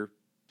aviator,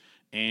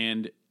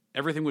 and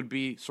everything would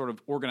be sort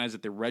of organized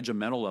at the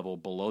regimental level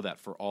below that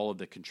for all of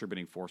the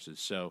contributing forces.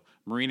 So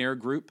Marine Air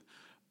Group,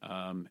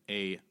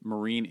 a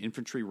Marine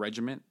Infantry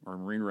Regiment or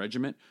Marine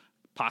Regiment,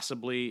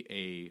 possibly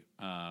a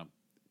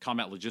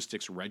Combat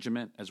Logistics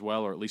Regiment as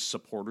well, or at least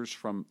supporters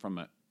from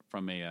a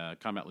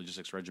Combat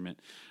Logistics Regiment.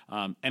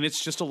 And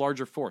it's just a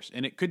larger force.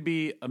 And it could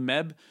be, a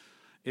MEB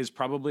is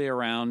probably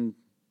around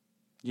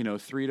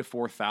 3,000 to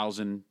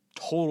 4,000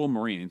 total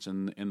Marines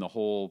in the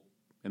whole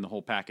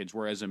package,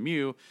 whereas a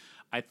MEU,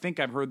 I think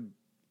I've heard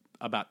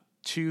about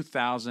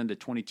 2,000 to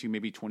 22,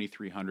 maybe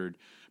 2,300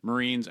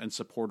 Marines and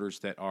supporters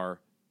that are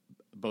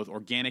both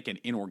organic and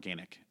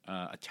inorganic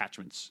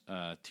attachments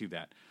to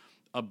that.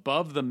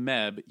 Above the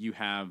MEB, you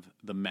have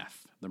the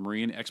MEF, the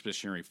Marine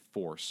Expeditionary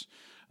Force.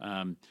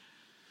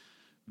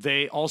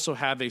 They also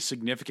have a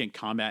significant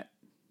combat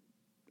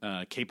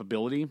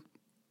capability.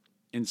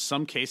 In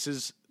some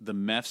cases, the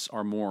MEFs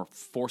are more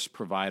force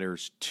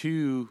providers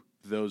to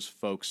those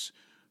folks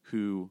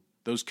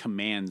those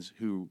commands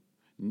who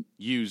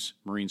use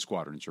Marine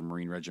squadrons or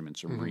Marine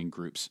regiments or Marine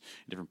groups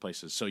in different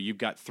places. So you've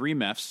got 3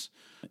 MEFs.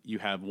 You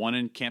have one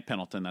in Camp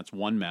Pendleton. That's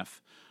one MEF.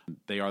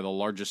 They are the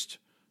largest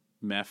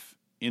MEF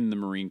in the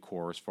Marine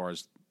Corps as far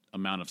as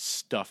amount of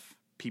stuff,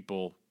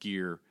 people,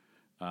 gear,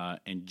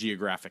 and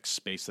geographic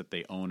space that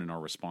they own and are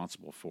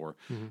responsible for.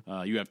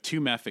 You have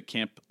 2 MEF at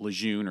Camp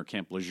Lejeune or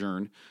Camp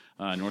Lejeune,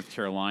 North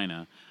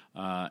Carolina,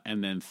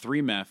 and then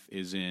 3 MEF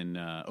is in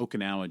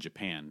Okinawa,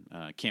 Japan,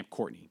 Camp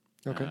Courtney,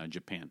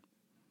 Japan.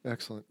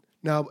 Excellent.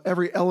 Now,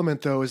 every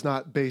element, though, is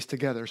not based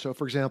together. So,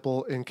 for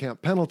example, in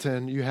Camp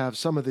Pendleton, you have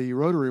some of the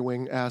rotary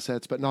wing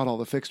assets, but not all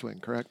the fixed wing,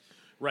 correct?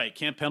 Right.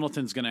 Camp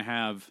Pendleton's going to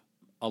have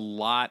a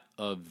lot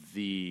of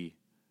the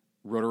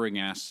rotary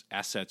wing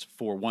assets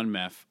for one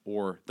MEF,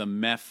 or the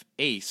MEF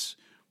Ace,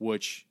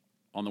 which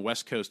on the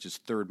West Coast is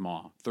 3rd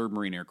MAW, 3rd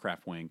Marine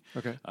Aircraft Wing,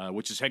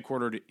 which is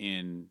headquartered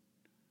in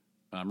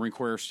Marine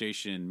Corps Air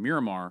Station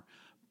Miramar.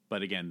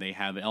 But again, they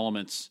have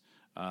elements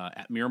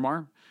at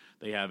Miramar.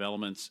 They have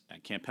elements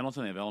at Camp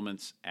Pendleton. They have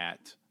elements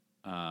at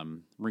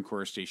Marine Corps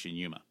Air Station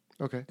Yuma.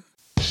 Okay.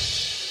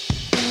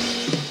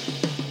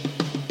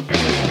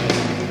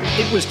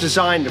 It was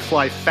designed to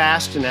fly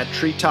fast and at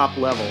treetop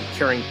level,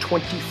 carrying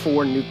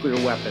 24 nuclear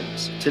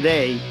weapons.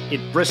 Today,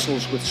 it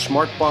bristles with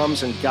smart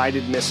bombs and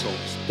guided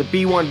missiles. The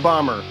B-1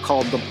 bomber,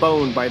 called the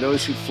Bone by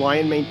those who fly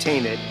and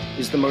maintain it,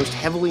 is the most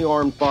heavily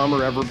armed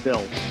bomber ever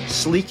built.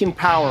 Sleek and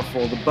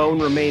powerful, the Bone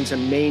remains a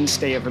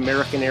mainstay of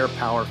American air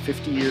power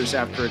 50 years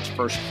after its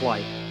first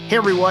flight. Hey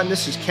everyone,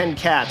 this is Ken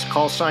Katz,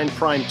 callsign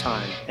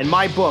Primetime, and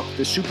my book,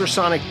 The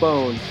Supersonic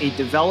Bone, A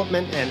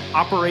Development and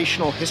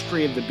Operational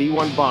History of the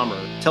B-1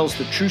 Bomber, tells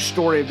the true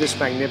story of this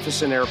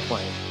magnificent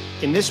airplane.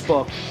 In this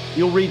book,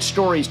 you'll read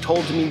stories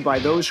told to me by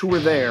those who were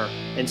there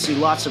and see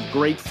lots of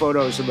great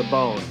photos of the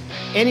Bone.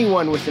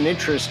 Anyone with an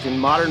interest in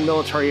modern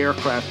military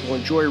aircraft will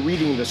enjoy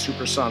reading the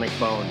Supersonic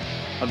Bone.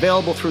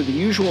 Available through the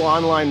usual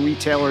online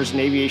retailers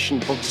and aviation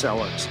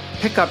booksellers.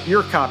 Pick up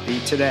your copy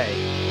today.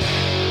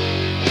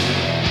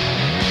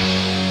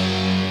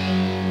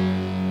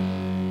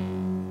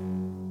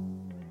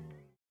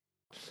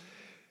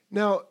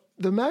 Now,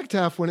 the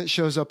MAGTF, when it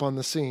shows up on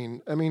the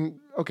scene, I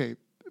mean, okay,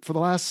 for the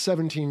last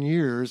 17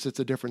 years, it's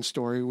a different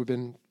story. We've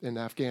been in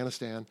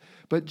Afghanistan.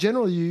 But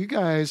generally, you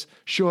guys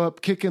show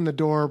up, kick in the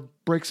door,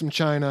 break some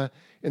china,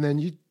 and then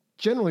you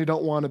generally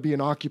don't want to be an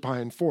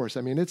occupying force.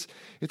 I mean, it's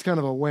kind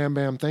of a wham,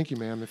 bam, thank you,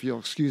 ma'am, if you'll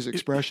excuse the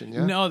expression,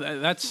 yeah? No,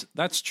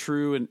 that's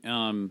true.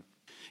 And,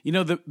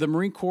 the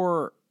Marine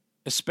Corps,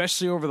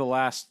 especially over the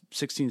last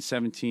 16,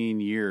 17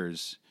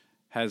 years,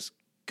 has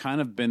kind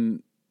of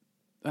been,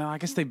 I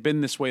guess they've been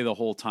this way the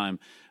whole time.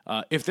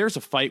 If there's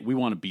a fight, we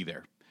want to be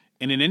there.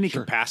 And in any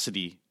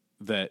capacity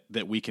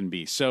that we can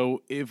be.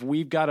 So if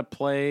we've got to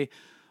play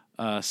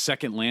a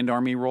second land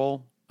army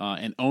role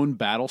and own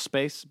battle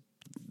space,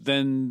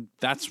 then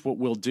that's what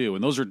we'll do.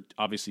 And those are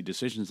obviously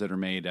decisions that are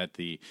made at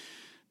the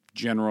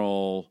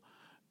general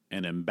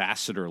and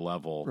ambassador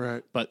level.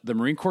 Right. But the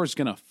Marine Corps is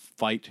going to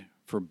fight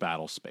for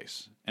battle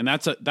space. And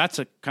that's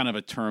a kind of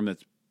a term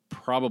that's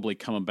probably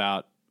come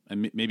about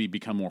and maybe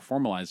become more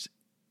formalized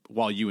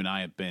while you and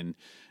I have been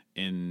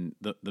in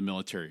the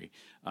military.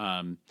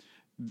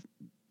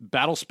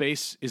 Battle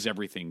space is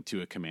everything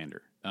to a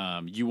commander.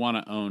 You want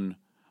to own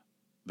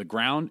the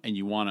ground and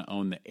you want to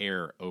own the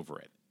air over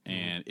it.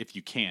 And if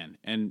you can,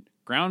 and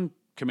ground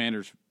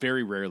commanders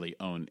very rarely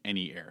own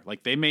any air.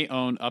 Like they may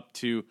own up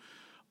to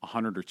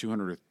 100 or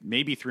 200, or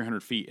maybe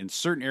 300 feet in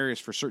certain areas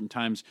for certain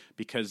times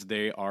because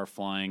they are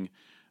flying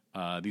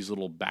these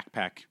little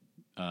backpack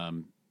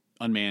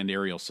unmanned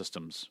aerial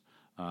systems.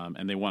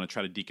 And they want to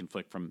try to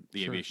deconflict from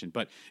the aviation.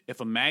 But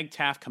if a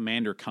MAGTF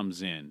commander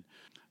comes in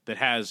that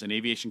has an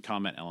aviation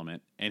combat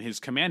element, and his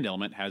command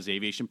element has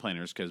aviation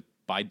planners, because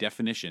by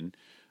definition,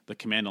 the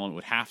command element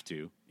would have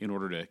to, in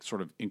order to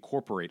sort of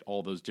incorporate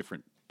all those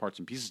different parts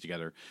and pieces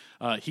together,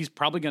 he's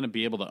probably going to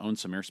be able to own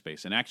some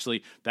airspace. And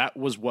actually, that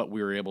was what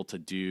we were able to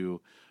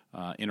do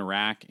in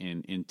Iraq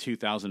in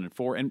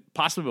 2004. And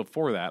possibly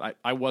before that,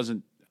 I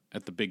wasn't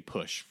at the big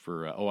push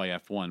for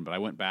OIF-1, but I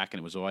went back and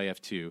it was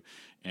OIF-2,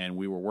 and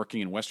we were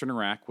working in Western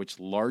Iraq, which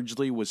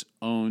largely was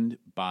owned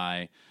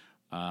by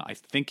I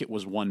think it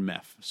was 1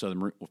 MEF. So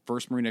the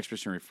 1st Marine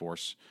Expeditionary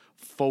Force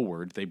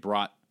forward, they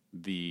brought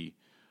a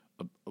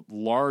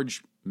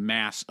large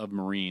mass of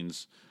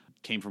Marines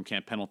came from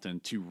Camp Pendleton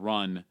to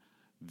run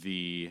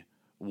the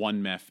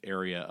 1 MEF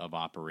area of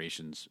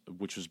operations,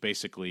 which was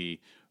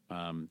basically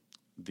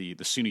the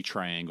Sunni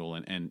Triangle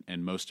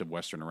and most of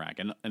Western Iraq.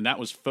 And that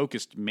was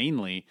focused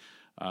mainly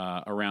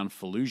around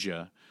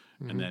Fallujah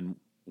and then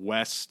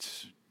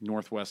west,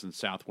 northwest, and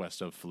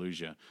southwest of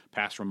Fallujah,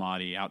 past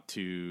Ramadi out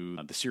to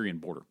the Syrian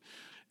border.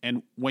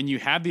 And when you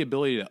have the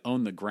ability to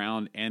own the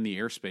ground and the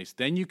airspace,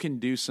 then you can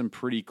do some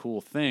pretty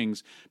cool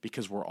things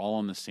because we're all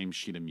on the same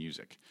sheet of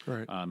music.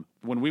 Right.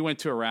 When we went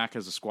to Iraq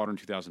as a squadron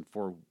in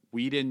 2004,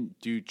 we didn't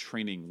do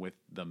training with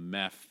the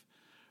MEF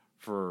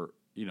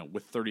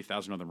with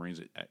 30,000 other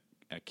Marines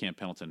at Camp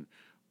Pendleton.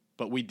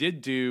 But we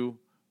did do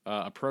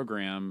a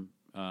program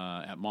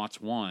at MOTS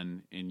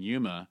 1 in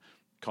Yuma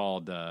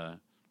called,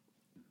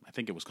 I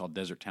think it was called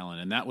Desert Talon.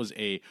 And that was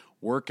a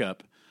workup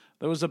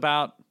that was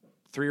about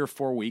 3 or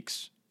 4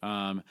 weeks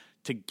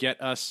to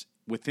get us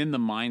within the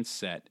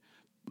mindset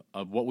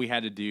of what we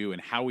had to do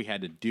and how we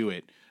had to do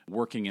it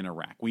working in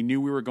Iraq. We knew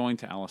we were going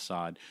to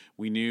Al-Assad.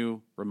 We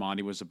knew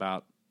Ramadi was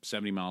about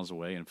 70 miles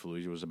away and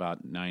Fallujah was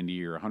about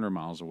 90 or 100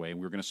 miles away. And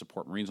we were going to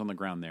support Marines on the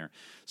ground there.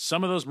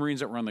 Some of those Marines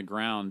that were on the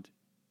ground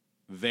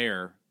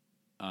there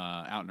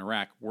out in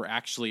Iraq were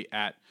actually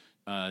at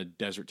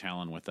Desert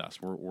Talon with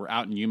us. We're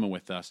out in Yuma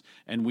with us.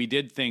 And we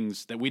did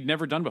things that we'd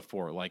never done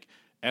before, like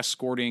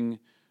escorting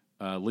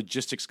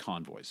logistics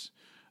convoys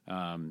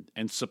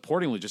and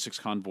supporting logistics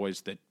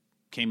convoys that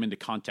came into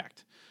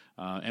contact.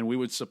 And we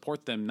would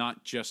support them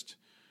not just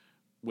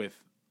with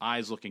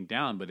eyes looking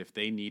down, but if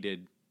they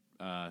needed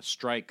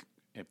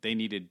if they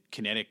needed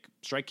kinetic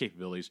strike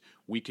capabilities,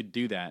 we could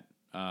do that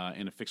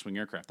in a fixed-wing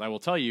aircraft. I will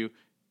tell you,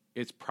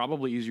 it's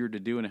probably easier to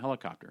do in a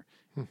helicopter.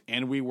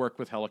 And we work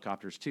with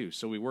helicopters too.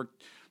 So we work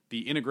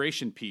the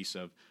integration piece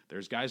of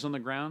there's guys on the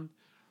ground,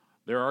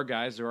 there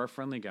are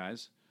friendly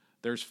guys.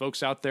 There's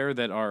folks out there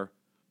that are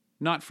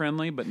not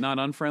friendly but not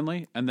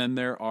unfriendly, and then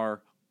there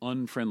are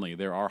unfriendly.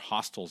 There are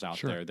hostiles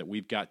out there that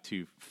we've got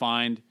to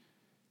find,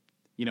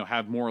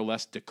 have more or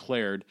less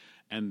declared,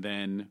 and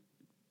then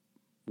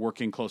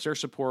working close air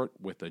support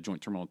with a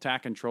Joint Terminal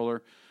Attack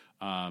Controller,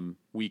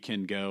 we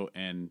can go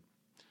and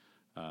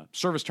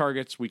service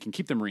targets. We can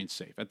keep the Marines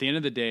safe. At the end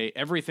of the day,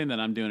 everything that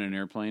I'm doing in an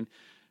airplane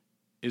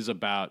is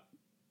about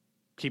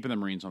keeping the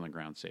Marines on the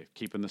ground safe,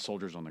 keeping the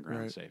soldiers on the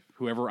ground safe,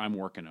 whoever I'm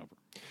working over.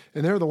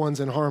 And they're the ones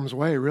in harm's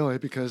way, really,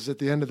 because at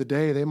the end of the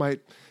day, they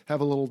might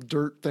have a little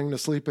dirt thing to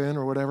sleep in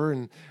or whatever,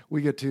 and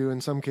we get to,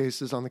 in some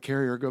cases, on the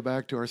carrier, go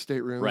back to our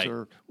staterooms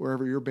or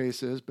wherever your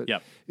base is. But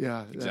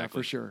yeah, exactly.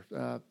 For sure.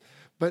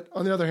 But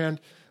on the other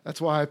hand, that's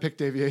why I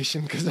picked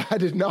aviation, because I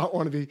did not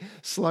want to be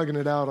slugging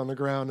it out on the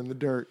ground in the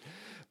dirt.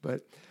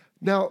 But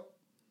now,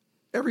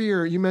 every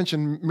year, you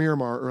mentioned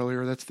Miramar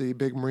earlier. That's the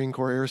big Marine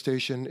Corps Air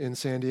Station in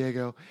San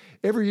Diego.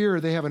 Every year,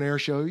 they have an air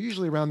show,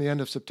 usually around the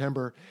end of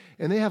September,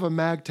 and they have a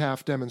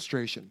MAGTF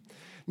demonstration.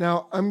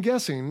 Now, I'm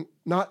guessing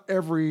not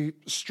every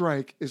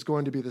strike is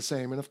going to be the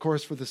same. And of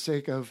course, for the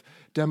sake of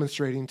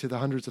demonstrating to the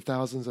hundreds of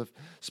thousands of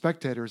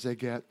spectators they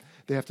get,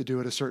 they have to do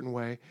it a certain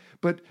way.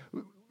 But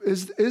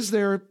is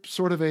there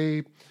sort of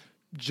a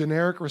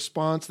generic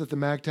response that the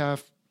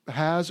MAGTF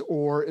has,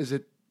 or is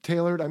it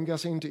tailored, I'm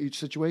guessing, to each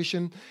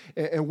situation?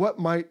 And what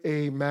might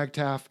a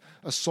MAGTF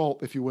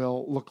assault, if you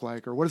will, look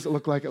like? Or what does it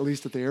look like, at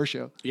least at the air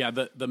show? Yeah,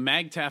 the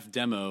MAGTF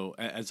demo,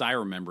 as I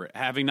remember it,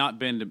 having not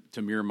been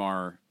to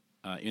Miramar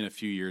in a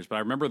few years, but I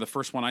remember the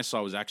first one I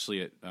saw was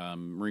actually at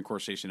Marine Corps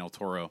Station El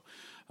Toro.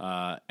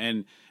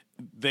 And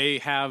they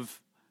have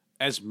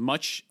as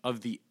much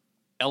of the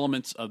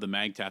elements of the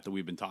MAGTF that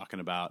we've been talking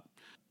about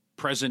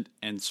present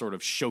and sort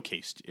of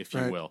showcased, if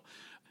you will.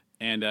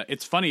 And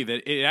it's funny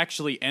that it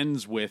actually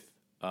ends with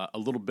a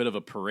little bit of a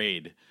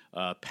parade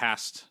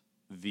past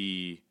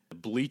the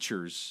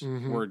bleachers,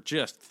 where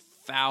just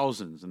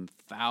thousands and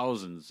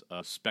thousands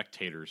of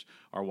spectators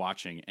are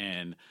watching.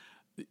 And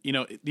you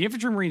know, the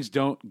infantry Marines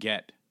don't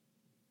get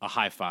a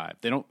high five.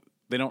 They don't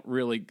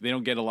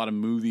get a lot of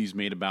movies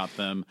made about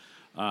them,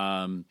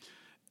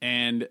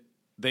 and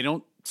they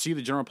don't see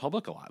the general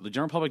public a lot. The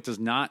general public does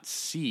not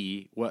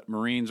see what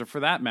Marines, or for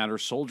that matter,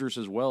 soldiers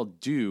as well,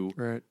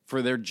 do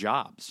for their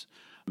jobs.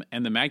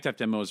 And the MAGTF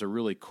demo is a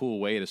really cool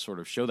way to sort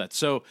of show that.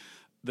 So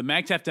the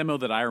MAGTF demo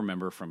that I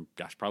remember from,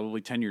 probably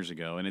 10 years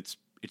ago, and it's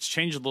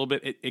changed a little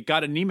bit. It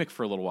got anemic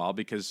for a little while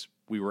because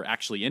we were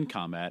actually in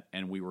combat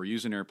and we were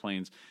using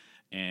airplanes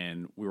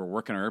and we were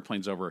working our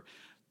airplanes over.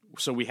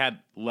 So we had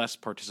less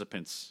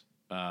participants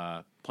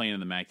playing in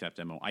the MAGTF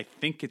demo. I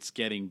think it's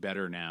getting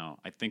better now.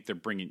 I think you're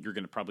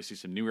going to probably see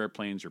some new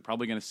airplanes. You're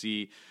probably going to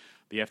see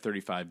the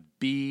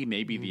F-35B,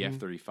 maybe the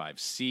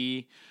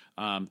F-35C.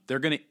 They're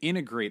going to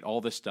integrate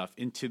all this stuff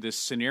into this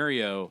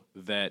scenario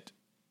that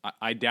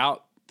I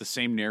doubt the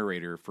same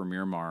narrator for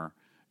Miramar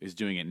is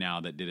doing it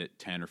now that did it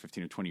 10 or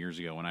 15 or 20 years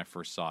ago when I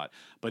first saw it.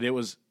 But it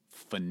was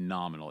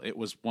phenomenal. It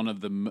was one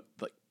of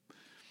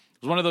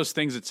those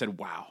things that said,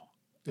 wow.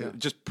 Yeah.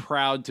 Just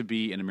proud to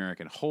be an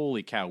American.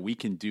 Holy cow, we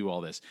can do all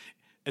this.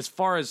 As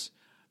far as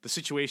the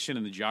situation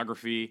and the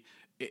geography,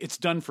 it's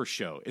done for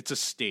show. It's a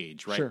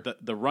stage, right? Sure.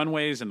 The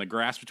runways and the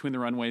grass between the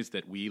runways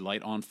that we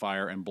light on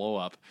fire and blow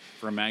up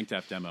for a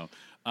MAGTF demo,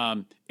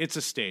 it's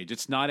a stage.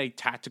 It's not a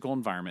tactical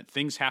environment.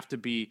 Things have to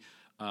be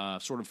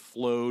sort of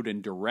flowed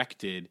and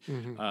directed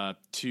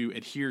to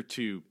adhere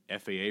to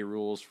FAA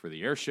rules for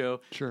the air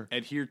show,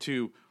 adhere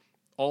to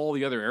all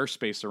the other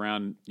airspace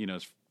around,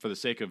 for the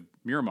sake of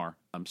Miramar.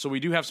 So we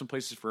do have some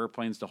places for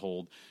airplanes to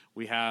hold.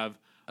 We have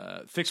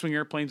fixed-wing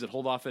airplanes that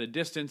hold off at a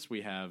distance.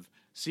 We have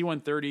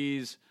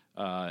C-130s,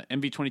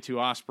 MV-22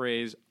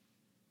 Ospreys.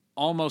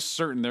 Almost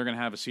certain they're going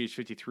to have a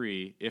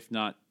CH-53, if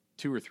not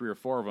 2 or 3 or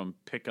 4 of them,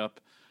 pick up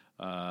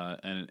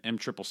an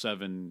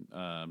M777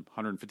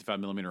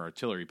 155mm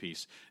artillery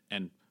piece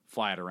and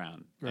fly it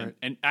around. Right.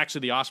 And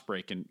actually, the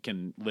Osprey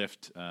can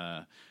lift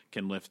a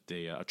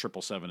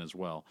 777 as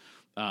well.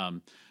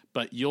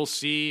 But you'll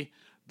see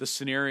the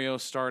scenario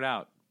start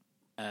out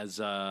as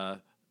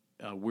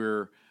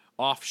we're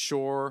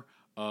offshore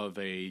of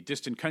a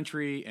distant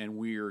country, and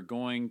we are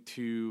going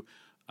to,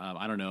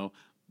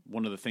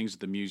 one of the things that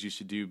the Muse used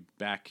to do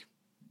back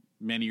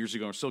many years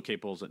ago, are still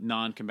capable, is a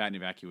non-combatant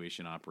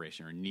evacuation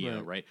operation, or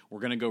NEO, right? We're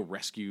going to go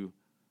rescue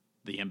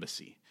the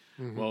embassy.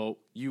 Well,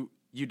 you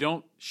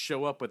don't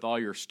show up with all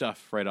your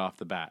stuff right off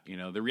the bat.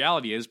 The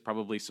reality is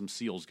probably some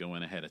SEALs go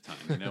in ahead of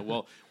time.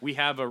 Well, we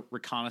have a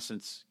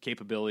reconnaissance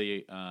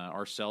capability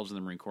ourselves in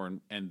the Marine Corps,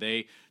 and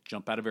they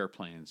jump out of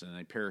airplanes and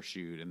they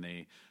parachute and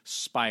they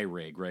spy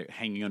rig, right,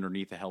 hanging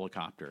underneath a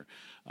helicopter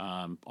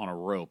on a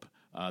rope.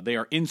 They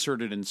are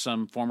inserted in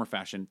some form or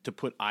fashion to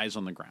put eyes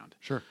on the ground.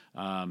 Sure.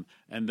 And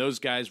those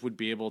guys would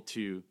be able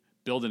to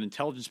build an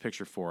intelligence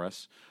picture for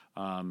us,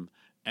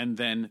 and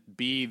then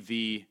be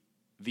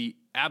the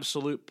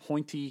absolute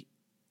pointy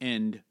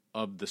end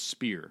of the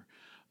spear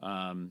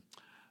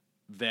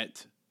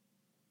that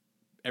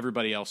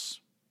everybody else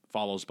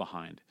follows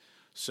behind.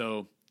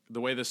 So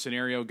the way the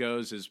scenario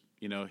goes is,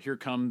 here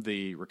come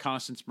the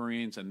reconnaissance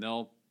Marines, and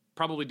they'll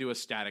probably do a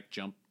static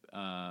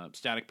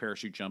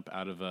parachute jump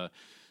out of a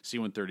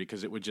C-130,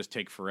 because it would just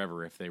take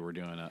forever if they were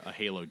doing a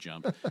halo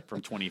jump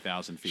from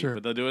 20,000 feet. Sure.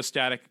 But they'll do a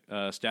static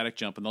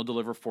jump, and they'll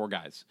deliver 4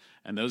 guys.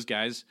 And those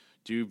guys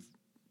do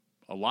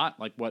a lot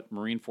like what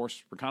Marine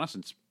Force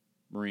reconnaissance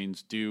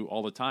Marines do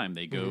all the time.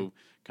 They go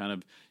kind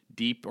of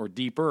deep or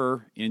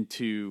deeper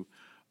into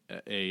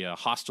a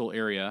hostile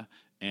area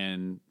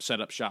and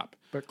set up shop.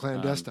 But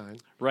clandestine.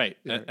 Right.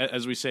 Yeah.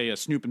 As we say,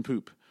 snoop and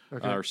poop.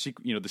 or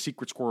the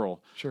secret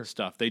squirrel Sure.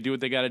 stuff. They do what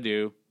they got to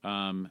do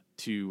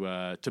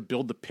to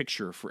build the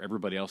picture for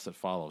everybody else that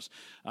follows.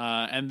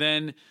 And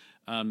then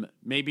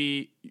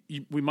maybe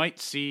we might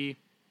see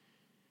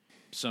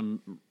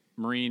some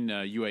Marine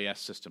UAS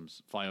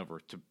systems fly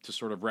over to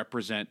sort of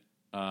represent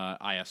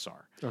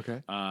ISR.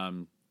 Okay.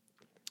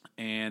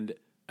 And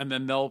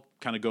then they'll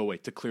kind of go away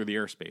to clear the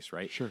airspace,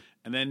 right? Sure.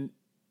 And then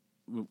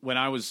when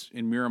I was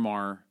in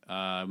Miramar,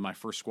 my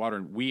first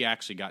squadron, we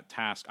actually got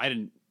tasked.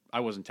 I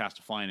wasn't tasked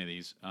to fly any of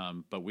these,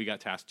 but we got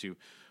tasked to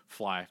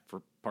fly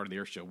for part of the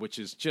air show, which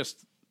is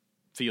just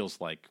feels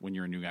like when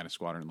you're a new guy in a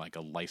squadron, like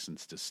a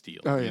license to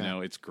steal. Oh, yeah. You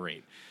know, it's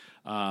great.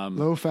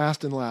 Low,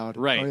 fast, and loud.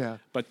 Right. Oh, yeah.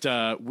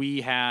 But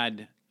we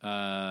had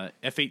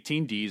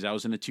F-18Ds. I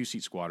was in a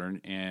 2-seat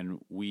squadron,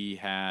 and we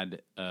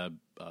had a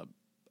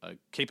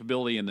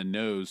capability in the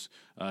nose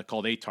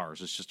called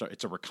ATARS.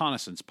 It's a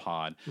reconnaissance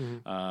pod,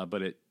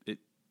 but it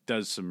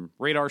does some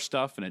radar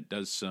stuff and it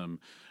does some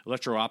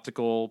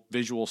electro-optical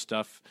visual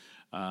stuff.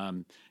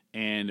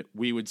 And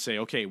we would say,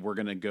 okay, we're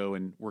going to go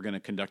and we're going to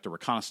conduct a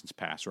reconnaissance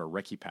pass or a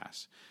recce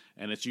pass.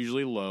 And it's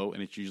usually low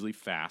and it's usually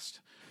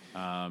fast.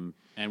 And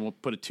we'll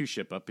put a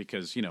 2-ship up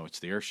because, it's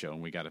the air show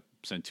and we got to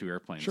send 2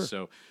 airplanes. Sure.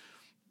 So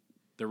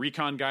the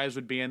recon guys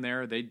would be in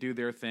there. They'd do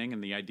their thing.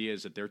 And the idea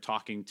is that they're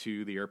talking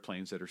to the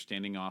airplanes that are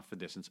standing off a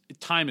distance.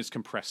 Time is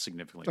compressed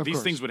significantly. Of These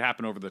course. things would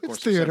happen over the It's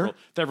course theater. of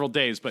several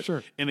days. But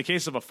Sure. in the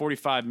case of a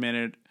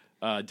 45-minute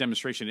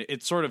demonstration, it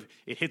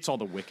hits all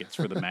the wickets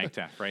for the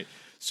MAGTF, right?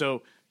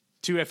 So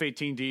 2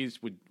 F-18Ds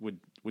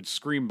would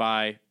scream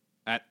by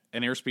at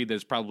an airspeed that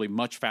is probably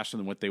much faster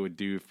than what they would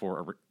do for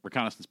a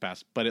reconnaissance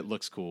pass, but it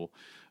looks cool.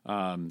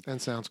 And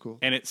sounds cool.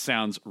 And it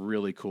sounds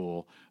really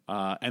cool.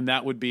 And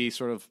that would be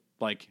sort of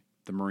like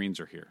the Marines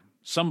are here.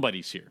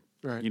 Somebody's here.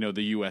 Right.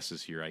 The U.S.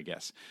 is here, I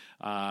guess.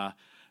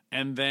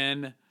 And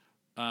then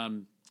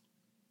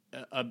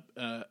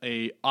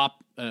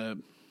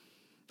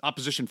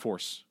opposition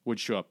force would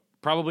show up.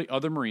 Probably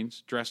other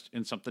Marines dressed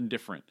in something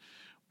different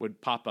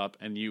would pop up,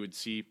 and you would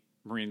see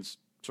Marines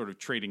sort of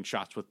trading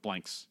shots with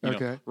blanks,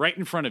 Okay. right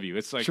in front of you.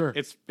 It's like Sure.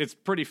 it's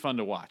pretty fun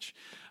to watch.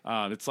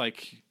 It's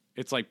like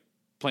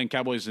playing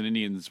Cowboys and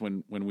Indians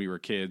when we were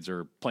kids,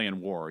 or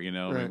playing war. I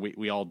Right. mean,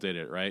 we all did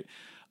it, right?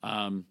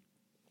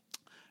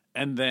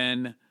 And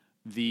then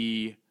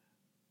the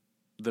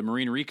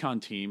Marine recon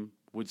team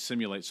would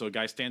simulate. So a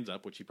guy stands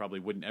up, which he probably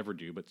wouldn't ever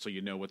do, but so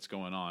what's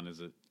going on as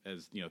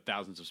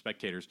thousands of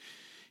spectators.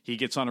 He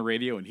gets on a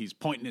radio and he's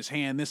pointing his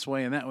hand this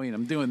way and that way, and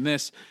I'm doing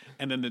this.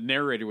 And then the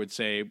narrator would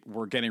say,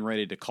 we're getting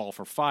ready to call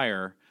for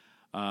fire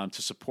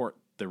to support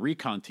the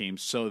recon team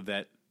so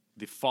that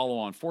the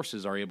follow-on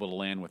forces are able to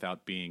land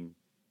without being,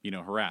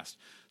 harassed.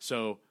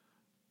 So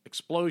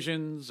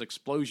explosions,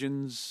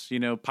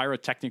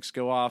 pyrotechnics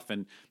go off,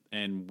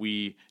 and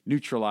we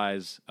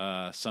neutralize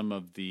some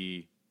of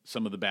the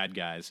bad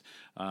guys.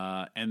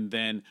 And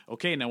then,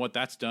 okay, now what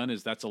that's done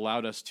is that's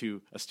allowed us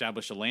to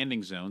establish a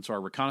landing zone. So our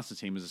reconnaissance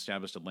team has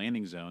established a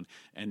landing zone,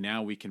 and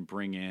now we can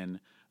bring in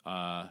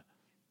the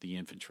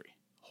infantry.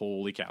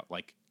 Holy cow.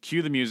 Like,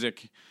 cue the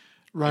music.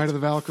 Ride of the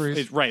Valkyries.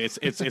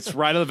 It's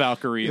Ride of the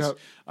Valkyries. Yep.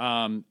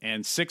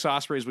 And 6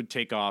 Ospreys would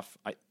take off,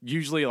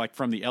 usually like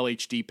from the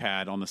LHD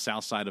pad on the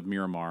south side of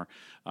Miramar.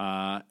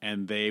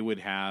 And they would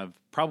have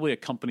probably a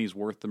company's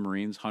worth of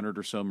Marines, 100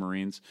 or so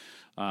Marines.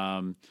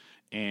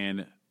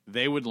 And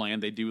they would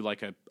land. They do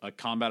like a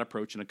combat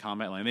approach and a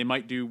combat land. They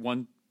might do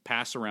one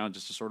pass around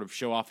just to sort of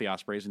show off the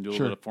Ospreys and do a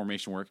Sure. little bit of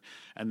formation work.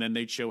 And then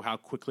they'd show how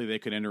quickly they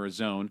could enter a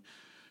zone,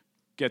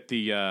 get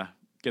the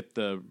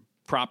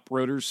prop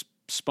rotors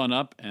spun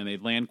up, and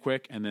they'd land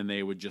quick, and then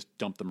they would just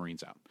dump the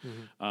Marines out.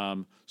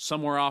 Mm-hmm.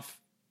 Somewhere off,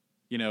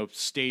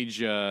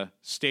 stage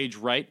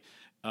right,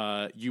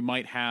 you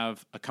might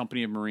have a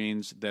company of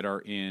Marines that are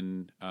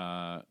in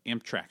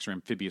Amtracs or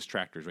amphibious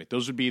tractors, right?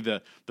 Those would be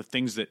the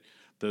things that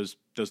those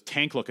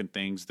tank-looking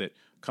things that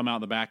come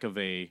out the back of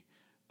an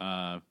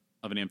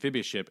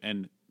amphibious ship,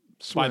 and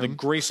by the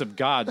grace of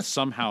God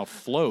somehow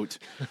float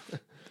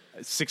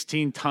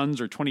 16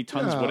 tons or 20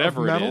 tons, Yeah,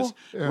 whatever of it metal? is,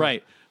 Yeah.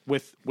 right?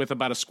 With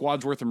about a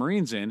squad's worth of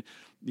Marines in.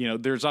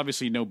 There's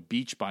obviously no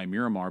beach by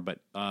Miramar, but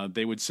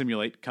they would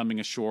simulate coming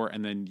ashore,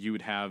 and then you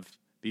would have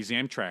these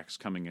Amtracs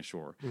coming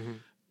ashore. Mm-hmm.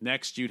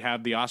 Next, you'd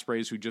have the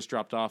Ospreys who just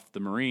dropped off the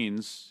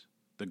Marines.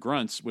 The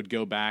grunts would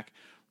go back.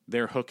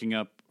 They're hooking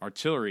up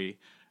artillery,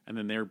 and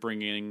then they're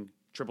bringing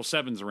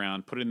 777s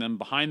around, putting them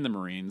behind the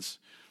Marines,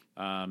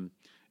 and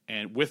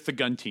with the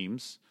gun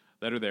teams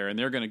that are there. And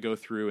they're going to go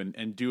through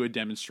and do a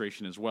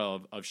demonstration as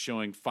well of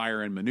showing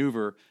fire and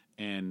maneuver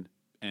and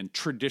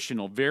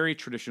very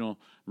traditional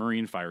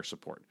Marine fire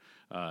support,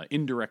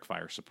 indirect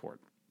fire support.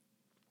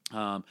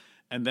 And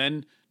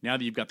then now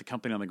that you've got the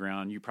company on the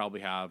ground, you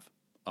probably have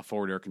a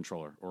forward air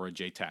controller or a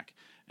JTAC.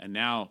 And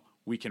now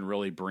we can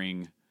really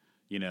bring,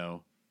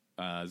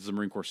 as the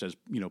Marine Corps says,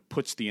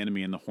 puts the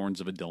enemy in the horns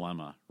of a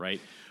dilemma,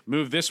 right?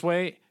 Move this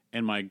way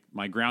and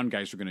my ground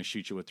guys are going to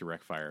shoot you with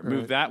direct fire.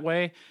 Move that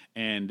way,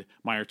 and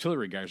my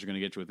artillery guys are going to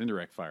get you with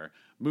indirect fire.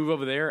 Move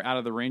over there out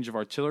of the range of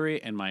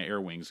artillery, and my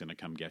air wing's going to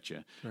come get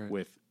you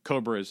with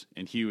Cobras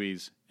and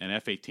Hueys and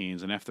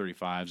F-18s and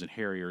F-35s and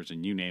Harriers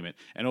and you name it.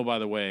 And oh, by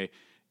the way,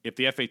 if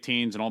the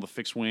F-18s and all the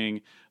fixed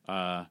wing,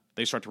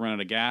 they start to run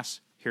out of gas,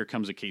 here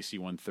comes a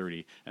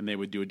KC-130, and they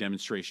would do a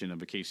demonstration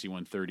of a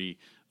KC-130,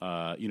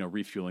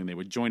 refueling. They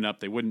would join up.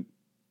 They wouldn't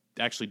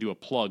actually do a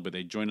plug, but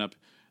they'd join up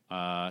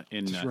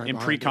in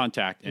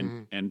pre-contact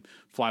and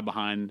fly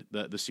behind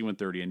the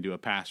C-130 and do a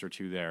pass or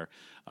two there.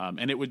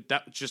 And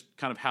that's just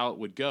kind of how it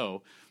would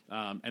go.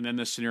 And then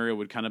the scenario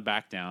would kind of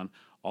back down.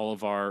 All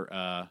of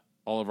our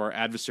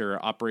adversary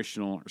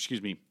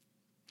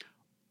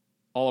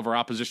all of our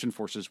opposition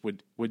forces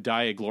would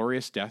die a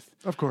glorious death.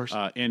 Of course.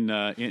 In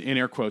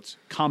air quotes,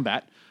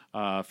 combat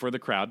for the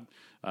crowd.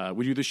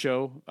 We do the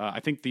show. I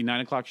think the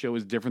 9 o'clock show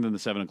is different than the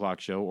 7 o'clock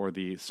show, or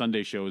the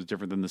Sunday show is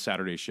different than the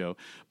Saturday show.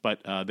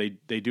 But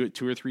they do it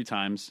 2 or 3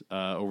 times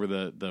over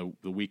the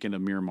weekend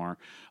of Miramar.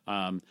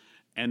 And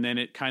then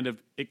it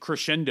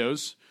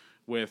crescendos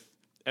with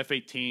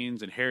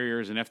F-18s and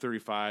Harriers and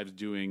F-35s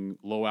doing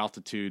low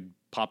altitude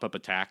pop-up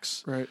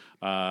attacks. Right.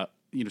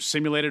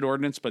 Simulated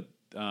ordnance, but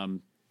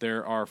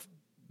there are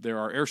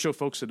airshow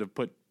folks that have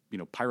put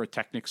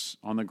pyrotechnics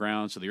on the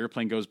ground, so the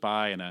airplane goes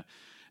by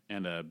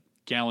and a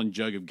gallon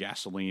jug of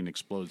gasoline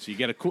explodes. So you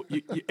get a cool.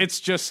 It's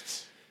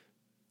just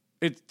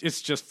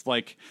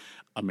like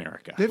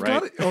America. They've right?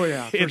 got it. Oh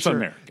yeah, it's sure.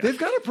 America. They've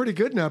got it pretty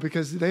good now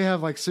because they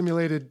have like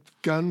simulated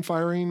gun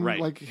firing,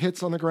 like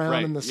hits on the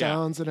ground and the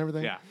sounds and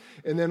everything. Yeah.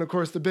 And then of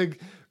course the big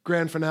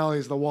grand finale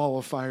is the wall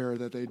of fire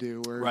that they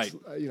do, where it's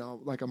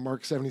like a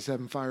Mark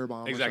 77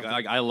 firebomb. Exactly.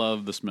 I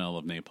love the smell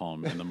of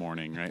napalm in the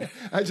morning. Right.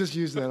 I just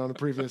used that on a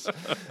previous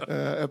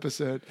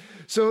episode.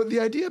 So the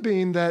idea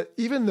being that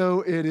even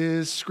though it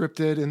is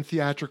scripted and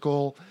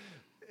theatrical,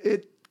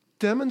 it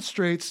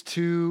demonstrates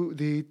to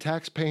the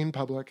tax-paying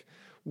public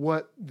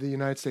what the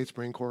United States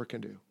Marine Corps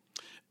can do.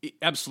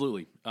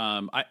 Absolutely.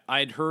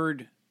 I'd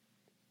heard,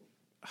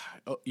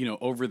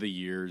 over the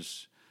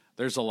years,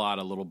 there's a lot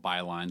of little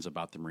bylines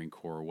about the Marine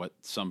Corps, what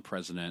some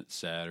president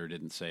said or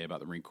didn't say about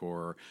the Marine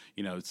Corps.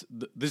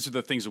 These are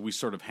the things that we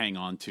sort of hang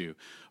on to.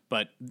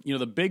 But,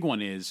 the big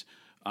one is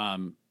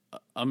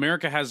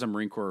America has a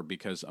Marine Corps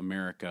because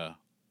America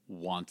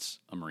wants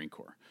a Marine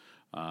Corps.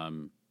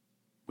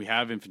 We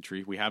have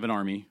infantry. We have an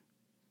army.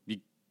 You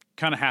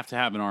kind of have to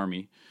have an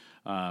army.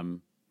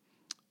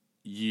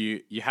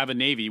 You have a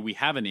Navy. We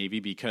have a Navy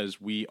because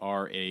we've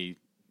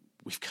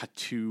got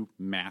 2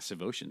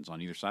 massive oceans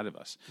on either side of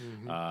us,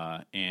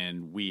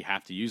 and we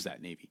have to use that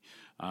Navy.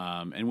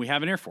 And we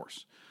have an Air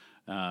Force.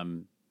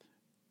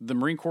 The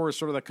Marine Corps is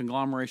sort of the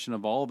conglomeration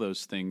of all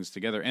those things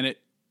together, and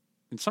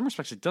in some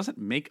respects, it doesn't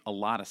make a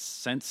lot of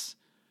sense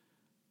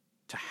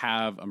to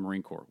have a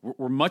Marine Corps.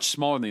 We're much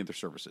smaller than the other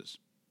services,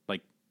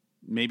 like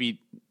maybe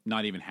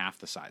not even half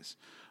the size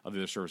of the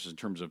other services in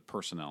terms of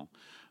personnel.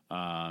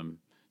 In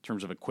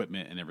terms of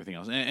equipment and everything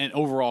else, and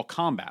overall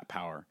combat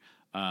power.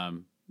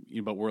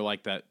 But we're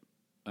like that.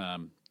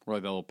 We're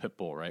like that little pit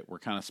bull, right? We're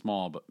kind of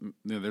small, but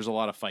there's a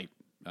lot of fight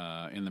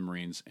in the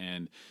Marines,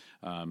 and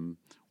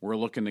we're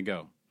looking to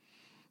go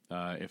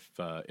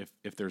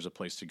if there's a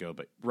place to go.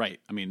 But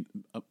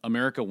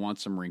America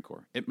wants a Marine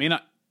Corps. It may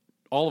not.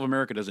 All of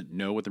America doesn't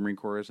know what the Marine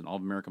Corps is, and all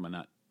of America might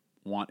not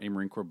want a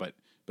Marine Corps. But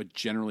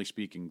generally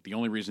speaking, the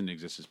only reason it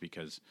exists is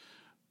because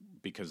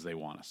they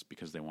want us,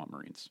 because they want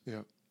Marines.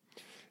 Yeah.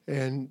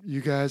 And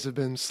you guys have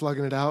been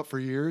slugging it out for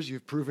years.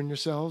 You've proven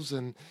yourselves.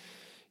 And,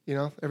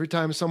 every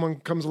time someone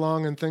comes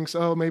along and thinks,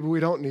 oh, maybe we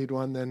don't need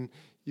one, then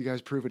you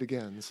guys prove it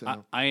again.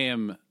 So I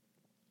am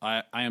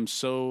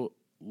so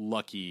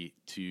lucky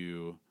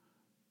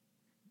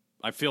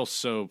I feel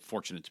so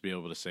fortunate to be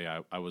able to say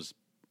I was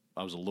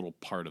a little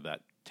part of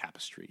that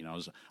tapestry. I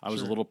was a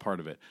little part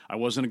of it. I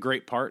wasn't a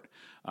great part.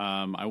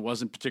 I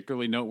wasn't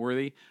particularly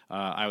noteworthy.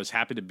 I was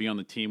happy to be on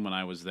the team when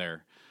I was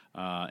there.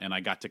 And I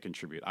got to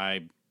contribute.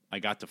 I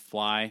got to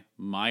fly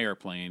my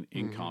airplane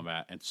in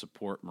combat and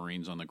support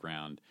Marines on the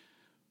ground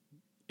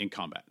in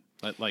combat.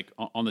 Like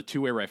on the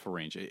 2-way rifle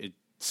range, it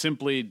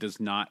simply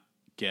does not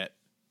get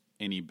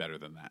any better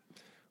than that.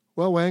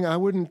 Well, Wang, I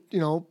wouldn't,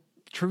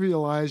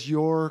 trivialize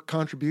your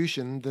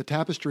contribution. The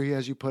tapestry,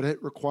 as you put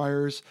it,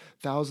 requires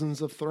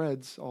thousands of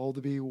threads all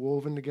to be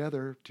woven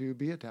together to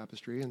be a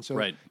tapestry. And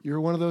so you're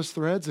one of those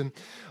threads. And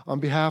on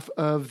behalf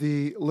of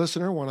the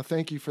listener, I want to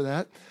thank you for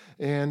that.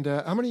 And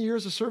how many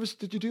years of service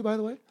did you do, by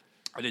the way?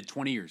 I did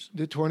 20 years.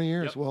 Did 20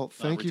 years. Yep. Well,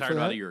 thank you for that. Retired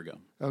about a year ago.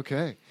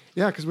 Okay.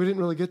 Yeah, because we didn't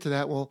really get to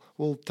that.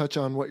 We'll touch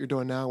on what you're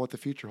doing now, what the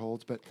future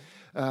holds. But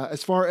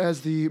as far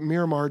as the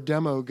Miramar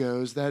demo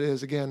goes, that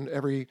is, again,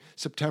 every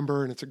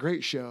September, and it's a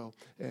great show.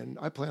 And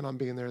I plan on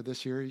being there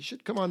this year. You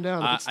should come on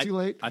down if it's too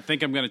late. I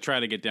think I'm going to try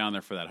to get down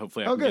there for that.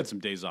 Hopefully I can get some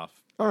days off.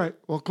 All right.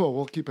 Well, cool.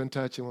 We'll keep in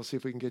touch, and we'll see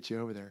if we can get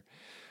you over there.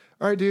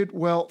 All right, dude.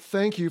 Well,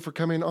 thank you for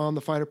coming on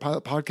the Fighter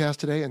Pilot podcast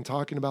today and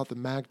talking about the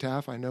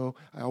MAGTF. I know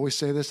I always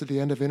say this at the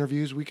end of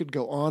interviews. We could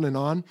go on,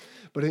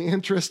 but in the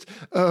interest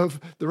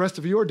of the rest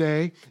of your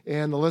day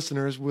and the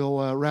listeners,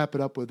 we'll wrap it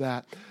up with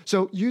that.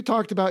 So you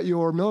talked about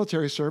your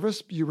military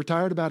service. You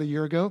retired about a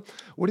year ago.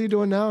 What are you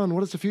doing now, and what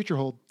does the future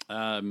hold?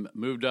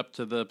 Moved up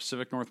to the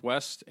Pacific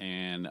Northwest,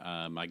 and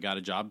I got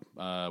a job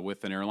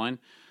with an airline.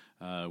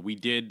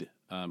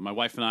 My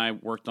wife and I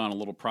worked on a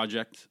little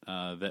project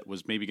that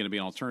was maybe going to be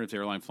an alternative to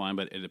airline flying,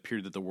 but it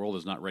appeared that the world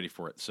is not ready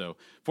for it. So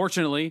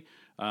fortunately,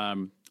 I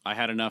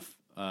had enough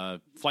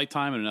flight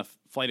time and enough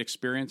flight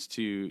experience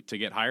to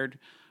get hired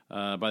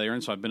by the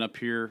airline. So I've been up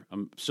here.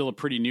 I'm still a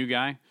pretty new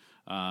guy,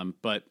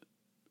 but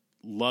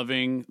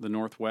loving the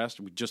Northwest.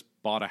 We just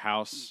bought a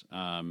house.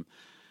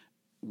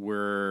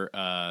 We're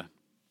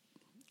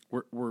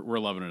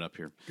loving it up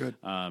here. Good.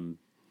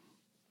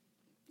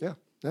 Yeah,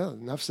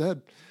 enough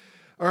said.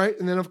 All right,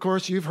 and then, of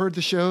course, you've heard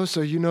the show,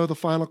 so you know the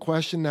final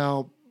question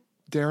now.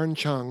 Darren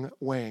Chung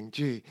Wang.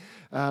 Gee,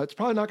 it's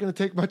probably not going to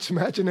take much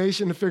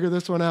imagination to figure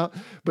this one out,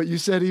 but you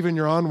said even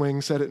your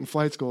on-wing said it in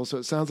flight school, so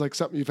it sounds like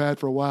something you've had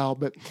for a while.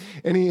 But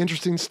any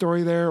interesting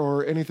story there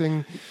or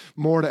anything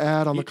more to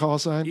add on the call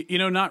sign?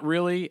 Not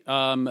really.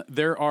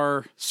 There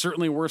are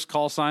certainly worse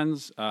call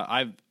signs.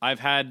 I've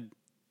had,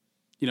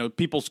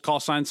 people's call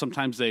signs,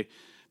 sometimes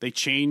they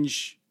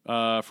change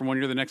from one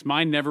year to the next.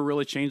 Mine never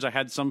really changed. I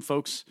had some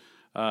folks...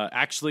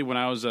 actually, when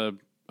I was a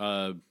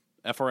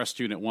FRS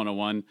student at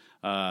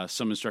 101,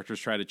 some instructors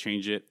tried to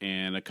change it,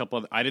 and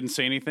I didn't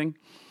say anything.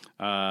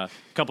 A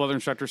couple other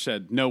instructors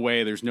said, "No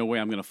way, there's no way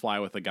I'm going to fly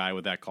with a guy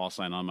with that call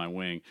sign on my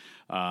wing.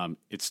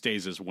 It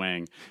stays as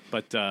Wang."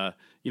 But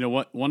you know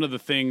what? One of the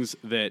things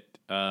that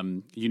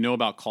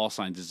about call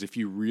signs is if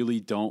you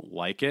really don't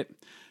like it,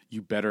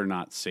 you better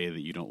not say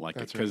that you don't like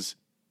it, because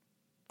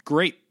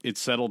great, it's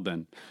settled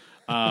then.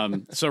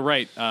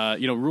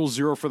 Rule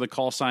 0 for the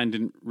call sign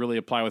didn't really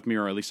apply with me,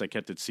 or at least I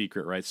kept it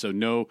secret, right? So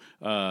no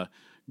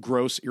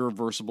gross,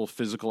 irreversible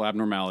physical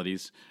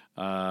abnormalities.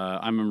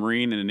 I'm a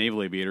Marine and a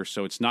naval aviator,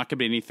 so it's not going to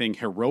be anything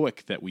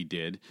heroic that we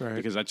did,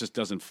 because that just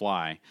doesn't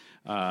fly.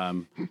 I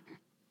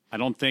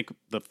don't think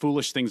the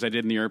foolish things I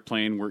did in the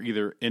airplane were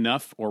either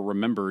enough or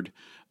remembered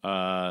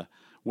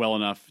well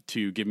enough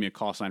to give me a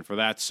call sign for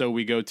that. So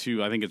we go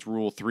to, I think it's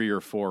rule 3 or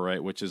 4,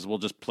 right? Which is we'll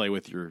just play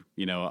with your,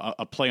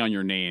 a play on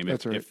your name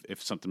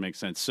if something makes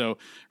sense. So,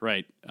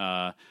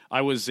 I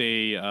was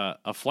a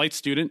flight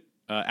student,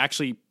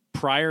 actually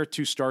prior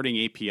to starting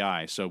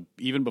API. So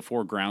even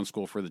before ground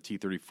school for the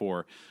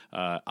T-34,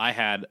 I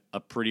had a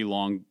pretty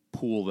long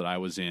pool that I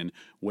was in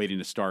waiting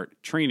to start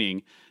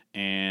training.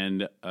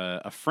 And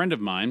a friend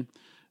of mine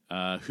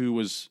who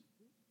was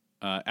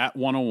at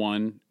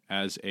 101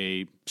 as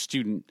a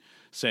student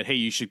said, "Hey,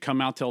 you should come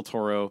out to El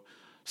Toro,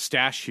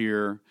 stash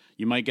here.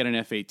 You might get an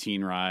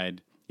F-18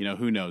 ride.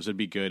 Who knows? It'd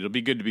be good. It'll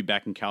be good to be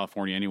back in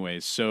California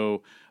anyways."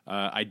 So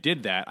I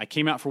did that. I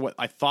came out for what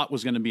I thought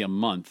was going to be a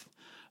month.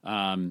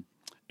 And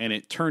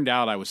it turned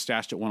out I was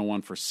stashed at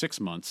 101 for 6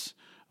 months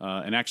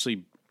and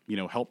actually,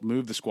 helped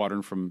move the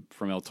squadron from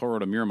El Toro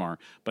to Miramar.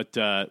 But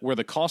where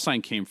the call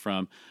sign came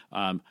from,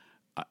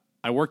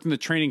 I worked in the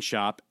training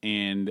shop,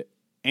 and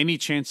any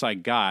chance I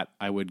got,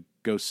 I would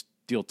go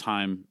steal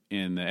time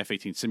in the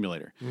F-18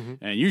 simulator. Mm-hmm.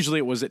 And usually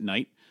it was at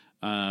night.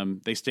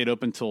 They stayed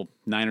open till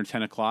 9 or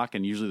 10 o'clock,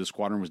 and usually the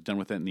squadron was done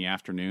with it in the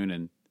afternoon,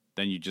 and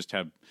then you just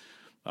have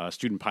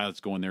student pilots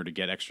going there to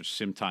get extra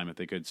sim time if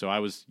they could. So I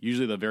was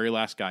usually the very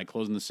last guy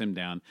closing the sim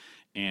down,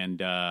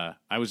 and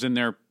I was in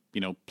there,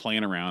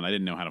 playing around. I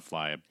didn't know how to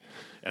fly a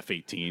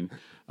F-18,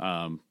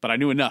 but I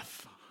knew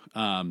enough.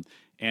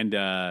 And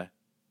I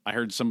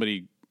heard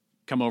somebody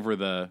come over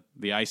the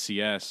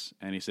ICS,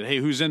 and he said, "Hey,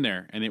 who's in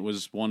there?" And it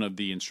was one of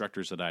the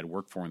instructors that I had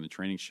worked for in the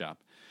training shop.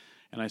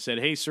 And I said,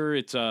 "Hey, sir,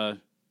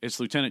 it's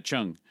Lieutenant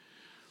Chung."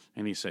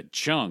 And he said,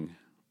 "Chung?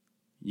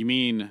 You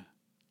mean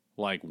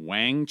like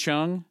Wang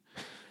Chung?"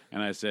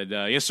 And I said,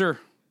 "Yes, sir.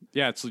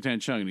 Yeah, it's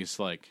Lieutenant Chung." And he's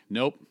like,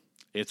 "Nope,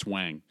 it's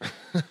Wang."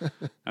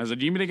 I said,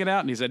 "Do you need me to get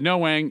out?" And he said, "No,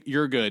 Wang,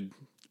 you're good.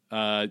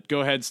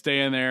 Go ahead,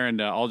 stay in there,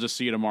 and I'll just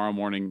see you tomorrow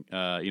morning.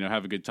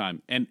 Have a good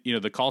time." And,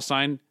 the call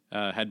sign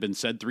had been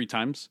said 3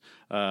 times.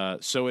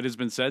 So it has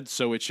been said,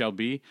 so it shall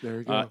be. There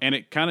you go. And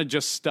it kind of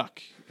just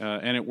stuck,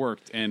 and it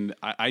worked. And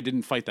I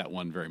didn't fight that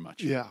one very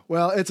much. Yeah,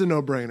 well, it's a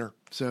no-brainer.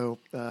 So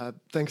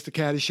thanks to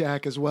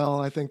Caddyshack as well.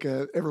 I think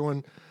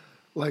everyone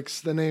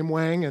likes the name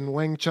Wang and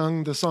Wang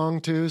Chung, the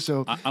song, too.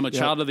 So I'm a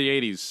child of the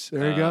 80s.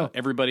 There you go.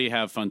 Everybody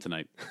have fun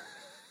tonight.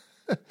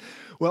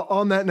 Well,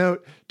 on that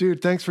note,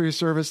 dude, thanks for your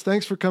service.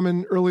 Thanks for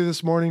coming early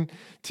this morning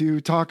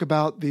to talk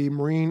about the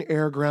Marine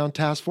Air Ground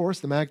Task Force,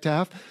 the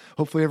MAGTF.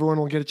 Hopefully everyone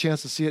will get a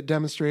chance to see it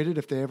demonstrated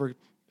if they ever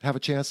have a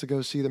chance to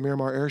go see the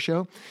Miramar Air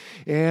Show.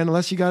 And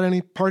unless you got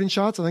any parting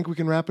shots, I think we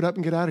can wrap it up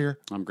and get out of here.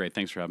 I'm great.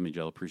 Thanks for having me,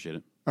 Joe. Appreciate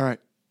it. All right.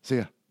 See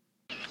ya.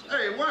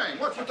 Hey, Wang,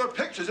 what's with the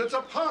pictures? It's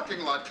a parking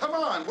lot. Come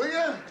on, will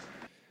you?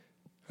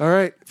 All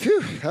right.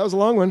 Phew, that was a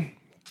long one.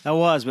 That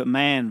was, but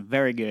man,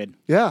 very good.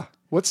 Yeah.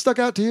 What stuck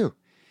out to you?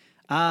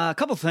 A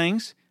couple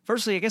things.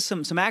 Firstly, I guess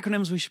some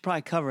acronyms we should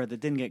probably cover that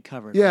didn't get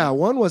covered. Yeah,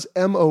 one was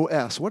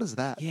MOS. What is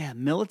that? Yeah,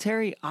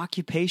 military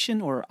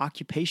occupation or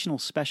occupational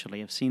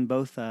specialty. I've seen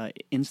both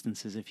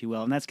instances, if you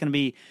will. And that's going to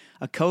be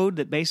a code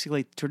that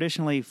basically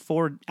traditionally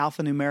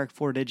alphanumeric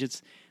 4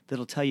 digits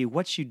that'll tell you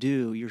what you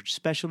do, your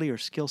specialty or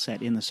skill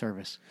set in the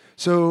service.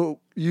 So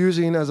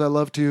using, as I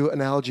love to,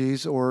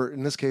 analogies, or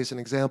in this case, an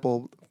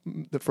example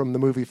from the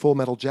movie Full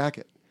Metal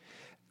Jacket,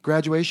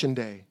 graduation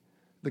day.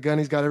 The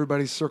gunny's got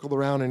everybody circled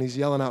around and he's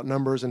yelling out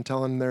numbers and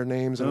telling their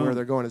names and where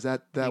they're going. Is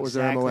that was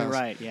their MOS? Exactly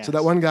right, yes. So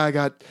that one guy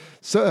got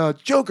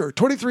Joker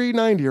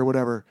 2390 or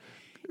whatever.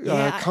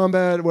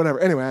 Combat, whatever.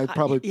 Anyway, I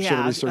probably should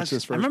have researched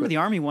this first. I remember the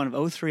Army one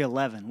of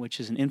 0311,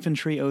 which is an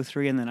infantry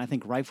 03, and then I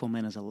think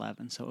rifleman is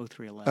 11, so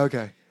 0311.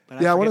 Okay.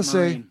 I want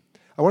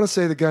to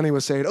say the gunny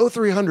was saying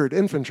 0300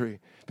 infantry,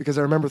 because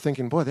I remember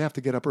thinking, boy, they have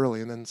to get up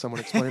early, and then someone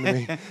explained to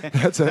me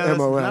that's a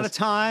MOS. It's not a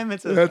time.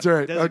 That's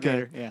right.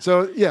 Okay. Yeah.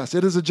 So yes,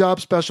 it is a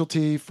job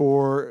specialty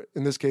for,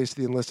 in this case,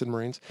 the enlisted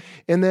Marines.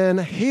 And then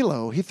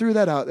HALO, he threw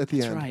that out at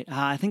the end. That's right.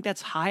 I think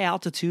that's high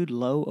altitude,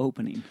 low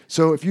opening.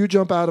 So if you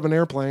jump out of an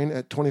airplane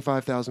at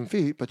 25,000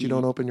 feet, but you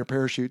don't open your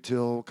parachute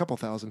till a couple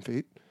thousand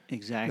feet,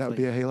 exactly, that would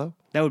be a HALO.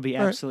 That would be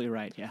absolutely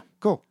right. Yeah.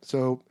 Cool.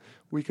 So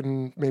we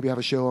can maybe have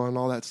a show on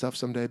all that stuff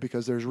someday,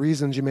 because there's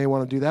reasons you may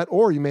want to do that,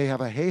 or you may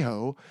have a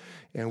hey-ho,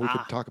 and we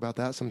could talk about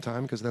that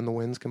sometime, because then the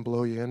winds can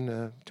blow you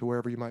in to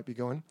wherever you might be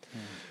going.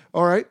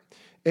 All right.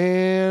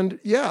 And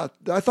yeah,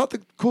 I thought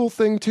the cool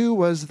thing too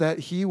was that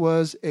he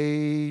was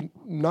a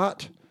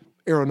not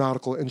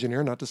aeronautical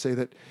engineer, not to say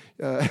that.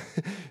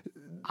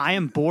 I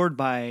am bored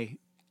by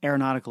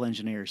aeronautical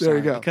engineers. There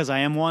you go. Because I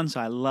am one,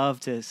 so I love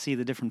to see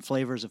the different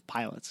flavors of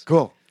pilots.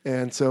 Cool.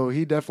 And so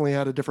he definitely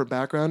had a different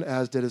background,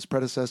 as did his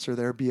predecessor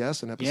there,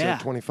 BS, in episode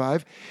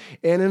 25.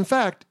 And in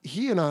fact,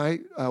 he and I,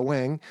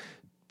 Wang,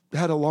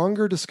 had a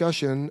longer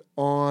discussion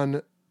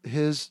on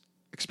his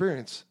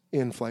experience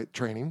in flight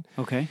training.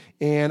 Okay.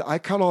 And I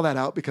cut all that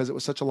out because it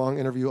was such a long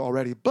interview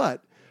already.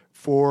 But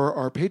for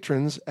our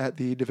patrons at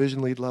the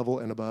division lead level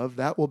and above,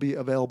 that will be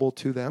available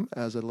to them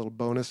as a little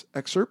bonus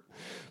excerpt.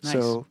 Nice.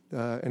 So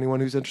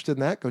anyone who's interested in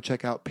that, go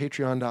check out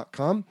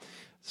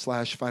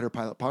patreon.com/Fighter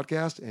Pilot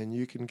Podcast, and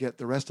you can get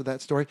the rest of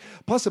that story,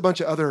 plus a bunch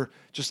of other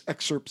just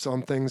excerpts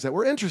on things that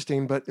were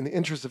interesting, but in the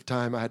interest of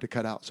time, I had to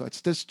cut out. So I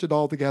stitched it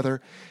all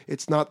together.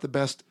 It's not the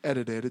best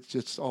edited. It's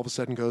just all of a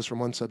sudden goes from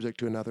one subject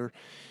to another,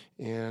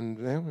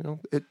 and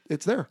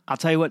it's there. I'll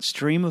tell you what,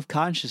 stream of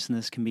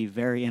consciousness can be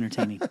very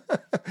entertaining.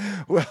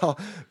 Well,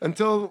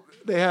 until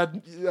they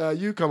had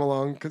you come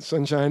along,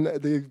 Sunshine,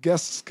 the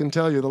guests can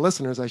tell you, the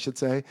listeners, I should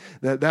say,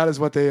 that is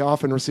what they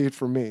often received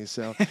from me.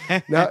 So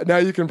now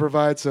you can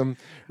provide some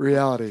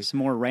reality. Some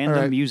more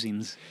random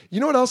musings. You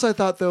know what else I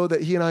thought, though,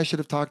 that he and I should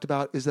have talked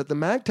about is that the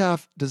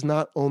MAGTF does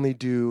not only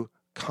do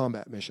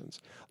combat missions.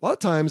 A lot of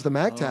times the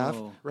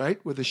MAGTF,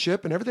 right, with the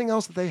ship and everything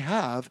else that they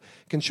have,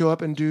 can show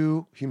up and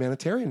do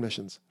humanitarian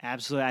missions.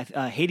 Absolutely.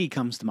 Haiti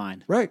comes to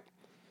mind. Right.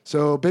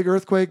 So big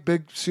earthquake,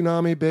 big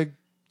tsunami, big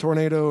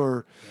tornado,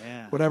 or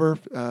whatever,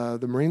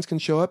 the Marines can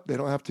show up. They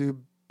don't have to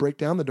break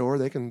down the door.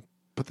 They can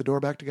put the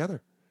door back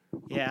together.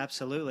 Yeah,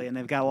 absolutely. And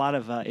they've got a lot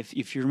of,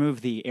 if you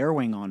remove the air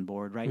wing on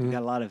board, right, you've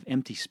got a lot of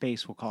empty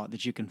space, we'll call it,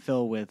 that you can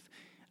fill with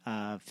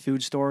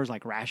food stores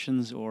like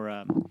rations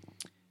or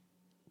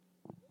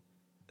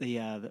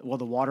the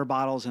water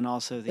bottles, and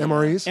also the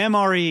MREs.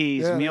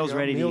 MREs, meals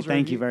ready to eat.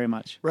 Thank you very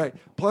much. Right.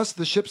 Plus,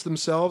 the ships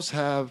themselves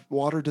have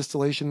water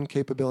distillation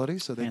capability,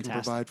 so they can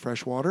provide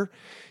fresh water.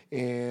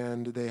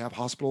 And they have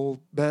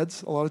hospital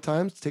beds a lot of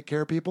times to take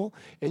care of people.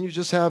 And you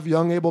just have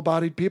young,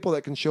 able-bodied people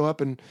that can show up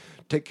and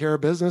take care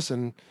of business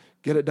and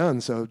get it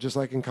done. So just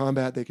like in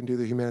combat, they can do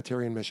the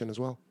humanitarian mission as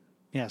well.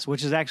 Yes,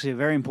 which is actually a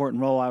very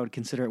important role. I would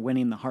consider it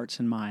winning the hearts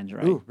and minds,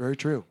 right? Ooh, very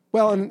true.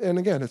 Well, and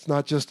again, it's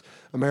not just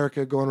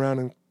America going around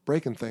and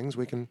breaking things.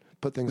 We can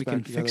put things back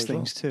together. We can fix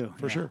things too.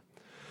 For sure.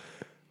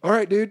 All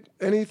right, dude.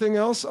 Anything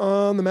else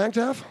on the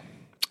MAGTF?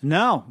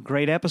 No.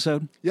 Great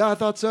episode. Yeah, I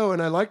thought so.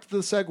 And I liked the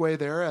segue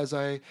there, as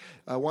I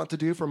want to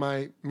do for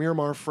my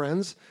Miramar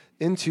friends,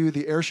 into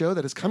the air show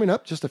that is coming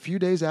up just a few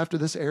days after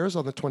this airs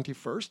on the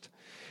 21st.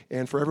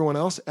 And for everyone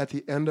else, at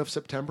the end of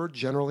September,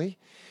 generally.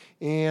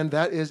 And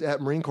that is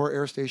at Marine Corps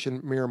Air Station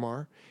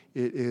Miramar.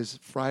 It is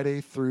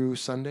Friday through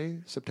Sunday,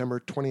 September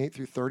 28th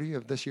through 30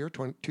 of this year,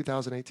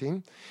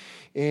 2018.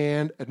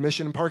 And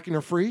admission and parking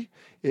are free.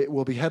 It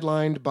will be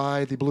headlined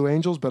by the Blue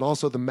Angels, but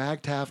also the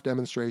MAGTF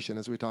demonstration,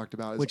 as we talked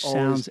about. Which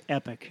sounds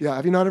epic. Yeah.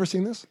 Have you not ever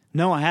seen this?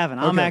 No, I haven't.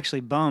 I'm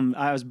actually bummed.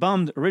 I was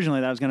bummed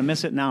originally that I was going to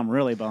miss it. Now I'm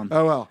really bummed.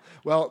 Oh, well.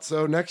 Well,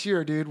 so next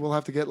year, dude, we'll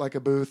have to get like a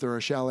booth or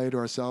a chalet to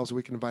ourselves so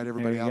we can invite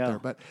everybody out there.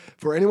 But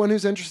for anyone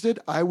who's interested,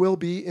 I will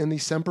be in the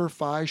Semper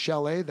Fi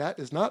Chalet. That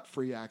is not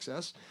free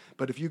access.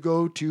 But if you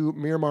go to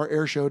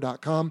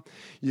MiramarAirshow.com,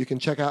 you can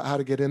check out how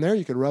to get in there.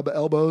 You can rub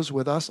elbows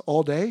with us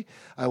all day.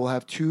 I will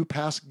have 2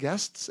 past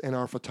guests and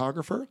our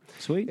photographer.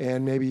 Sweet.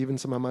 And maybe even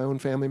some of my own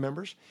family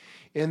members.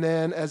 And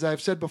then, as I've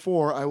said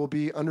before, I will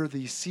be under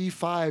the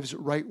C5's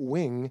right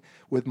wing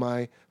with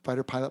my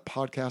Fighter Pilot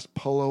Podcast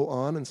polo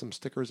on and some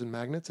stickers and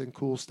magnets and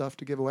cool stuff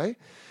to give away.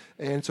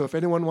 And so if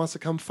anyone wants to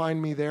come find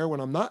me there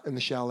when I'm not in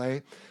the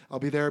chalet, I'll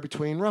be there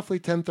between roughly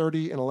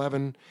 10:30 and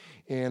 11,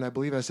 and I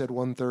believe I said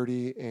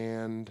 1:30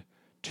 and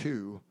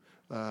 2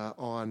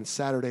 on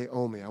Saturday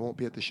only. I won't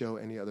be at the show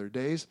any other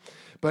days.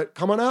 But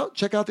come on out,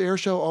 check out the air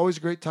show. Always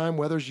a great time.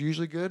 Weather's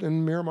usually good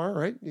in Miramar,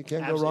 right? You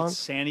can't go wrong. It's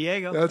San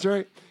Diego. That's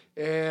right.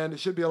 And it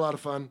should be a lot of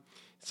fun.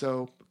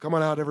 So come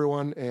on out,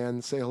 everyone,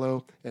 and say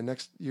hello. And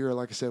next year,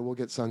 like I said, we'll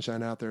get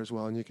Sunshine out there as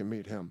well, and you can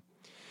meet him.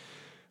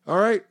 All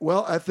right.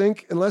 Well, I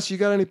think unless you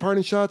got any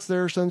parting shots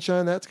there,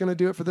 Sunshine, that's going to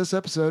do it for this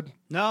episode.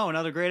 No,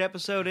 another great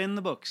episode in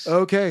the books.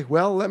 Okay.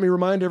 Well, let me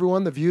remind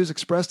everyone the views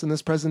expressed in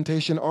this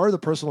presentation are the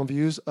personal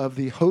views of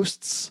the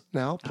hosts,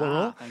 now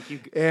plural, thank you.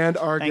 and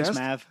our Thanks, guest.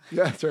 Mav.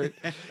 Yeah, that's right.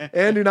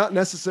 And do not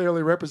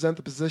necessarily represent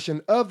the position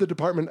of the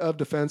Department of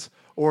Defense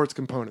or its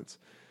components.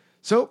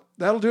 So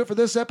that'll do it for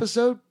this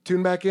episode.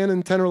 Tune back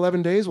in 10 or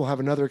 11 days. We'll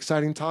have another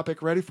exciting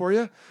topic ready for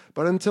you.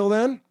 But until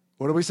then,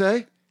 what do we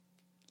say?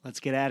 Let's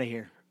get out of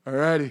here. All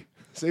righty.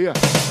 See ya.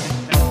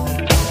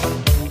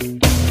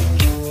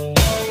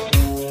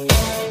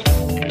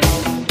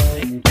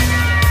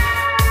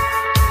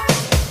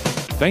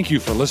 Thank you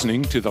for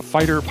listening to the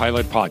Fighter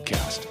Pilot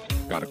Podcast.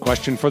 Got a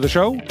question for the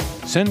show?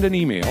 Send an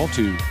email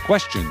to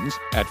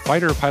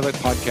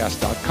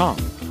questions@fighterpilotpodcast.com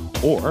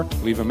or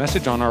leave a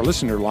message on our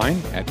listener line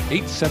at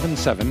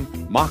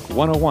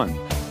 877-MACH-101.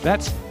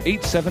 That's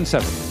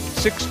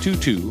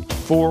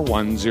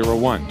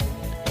 877-622-4101.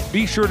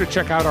 Be sure to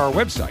check out our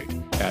website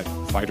at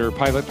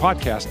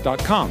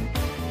fighterpilotpodcast.com.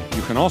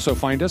 You can also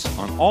find us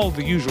on all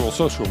the usual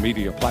social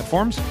media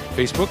platforms: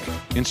 Facebook,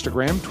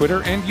 Instagram,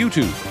 Twitter, and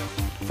YouTube.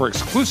 For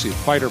exclusive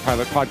Fighter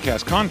Pilot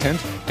Podcast content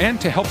and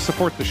to help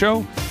support the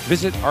show,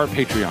 visit our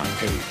Patreon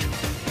page.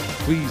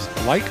 Please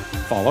like,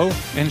 follow,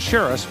 and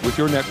share us with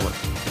your network.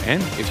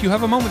 And if you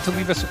have a moment to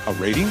leave us a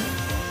rating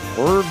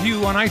or a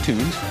review on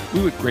iTunes,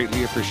 we would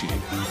greatly appreciate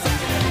it.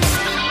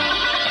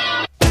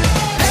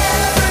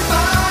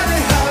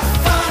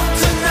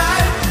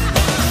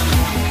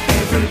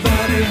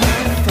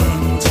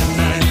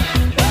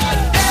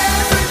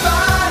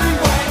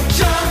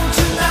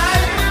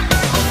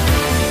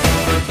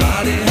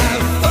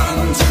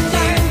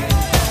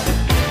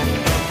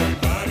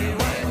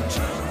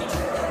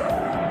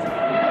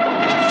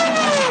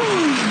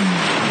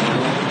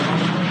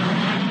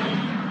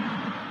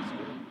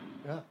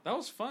 That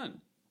was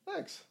fun.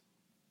 Thanks.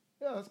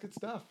 Yeah, that's good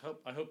stuff.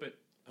 I hope it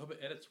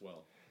edits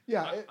well.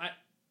 Yeah.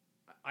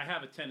 I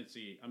have a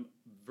tendency. I'm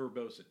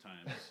verbose at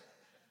times.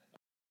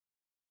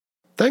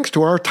 Thanks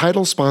to our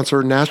title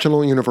sponsor,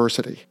 National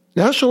University.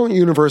 National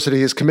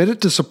University is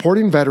committed to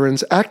supporting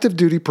veterans, active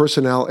duty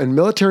personnel, and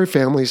military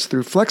families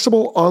through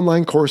flexible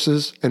online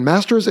courses and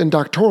master's and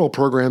doctoral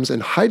programs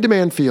in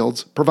high-demand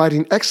fields,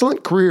 providing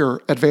excellent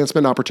career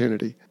advancement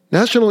opportunity.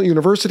 National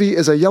University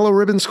is a yellow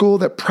ribbon school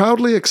that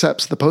proudly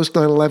accepts the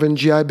post-9/11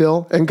 GI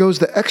Bill and goes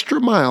the extra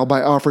mile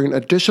by offering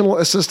additional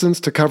assistance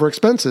to cover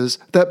expenses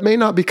that may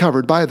not be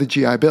covered by the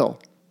GI Bill.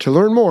 To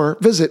learn more,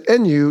 visit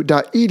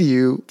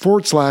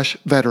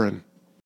nu.edu/veteran.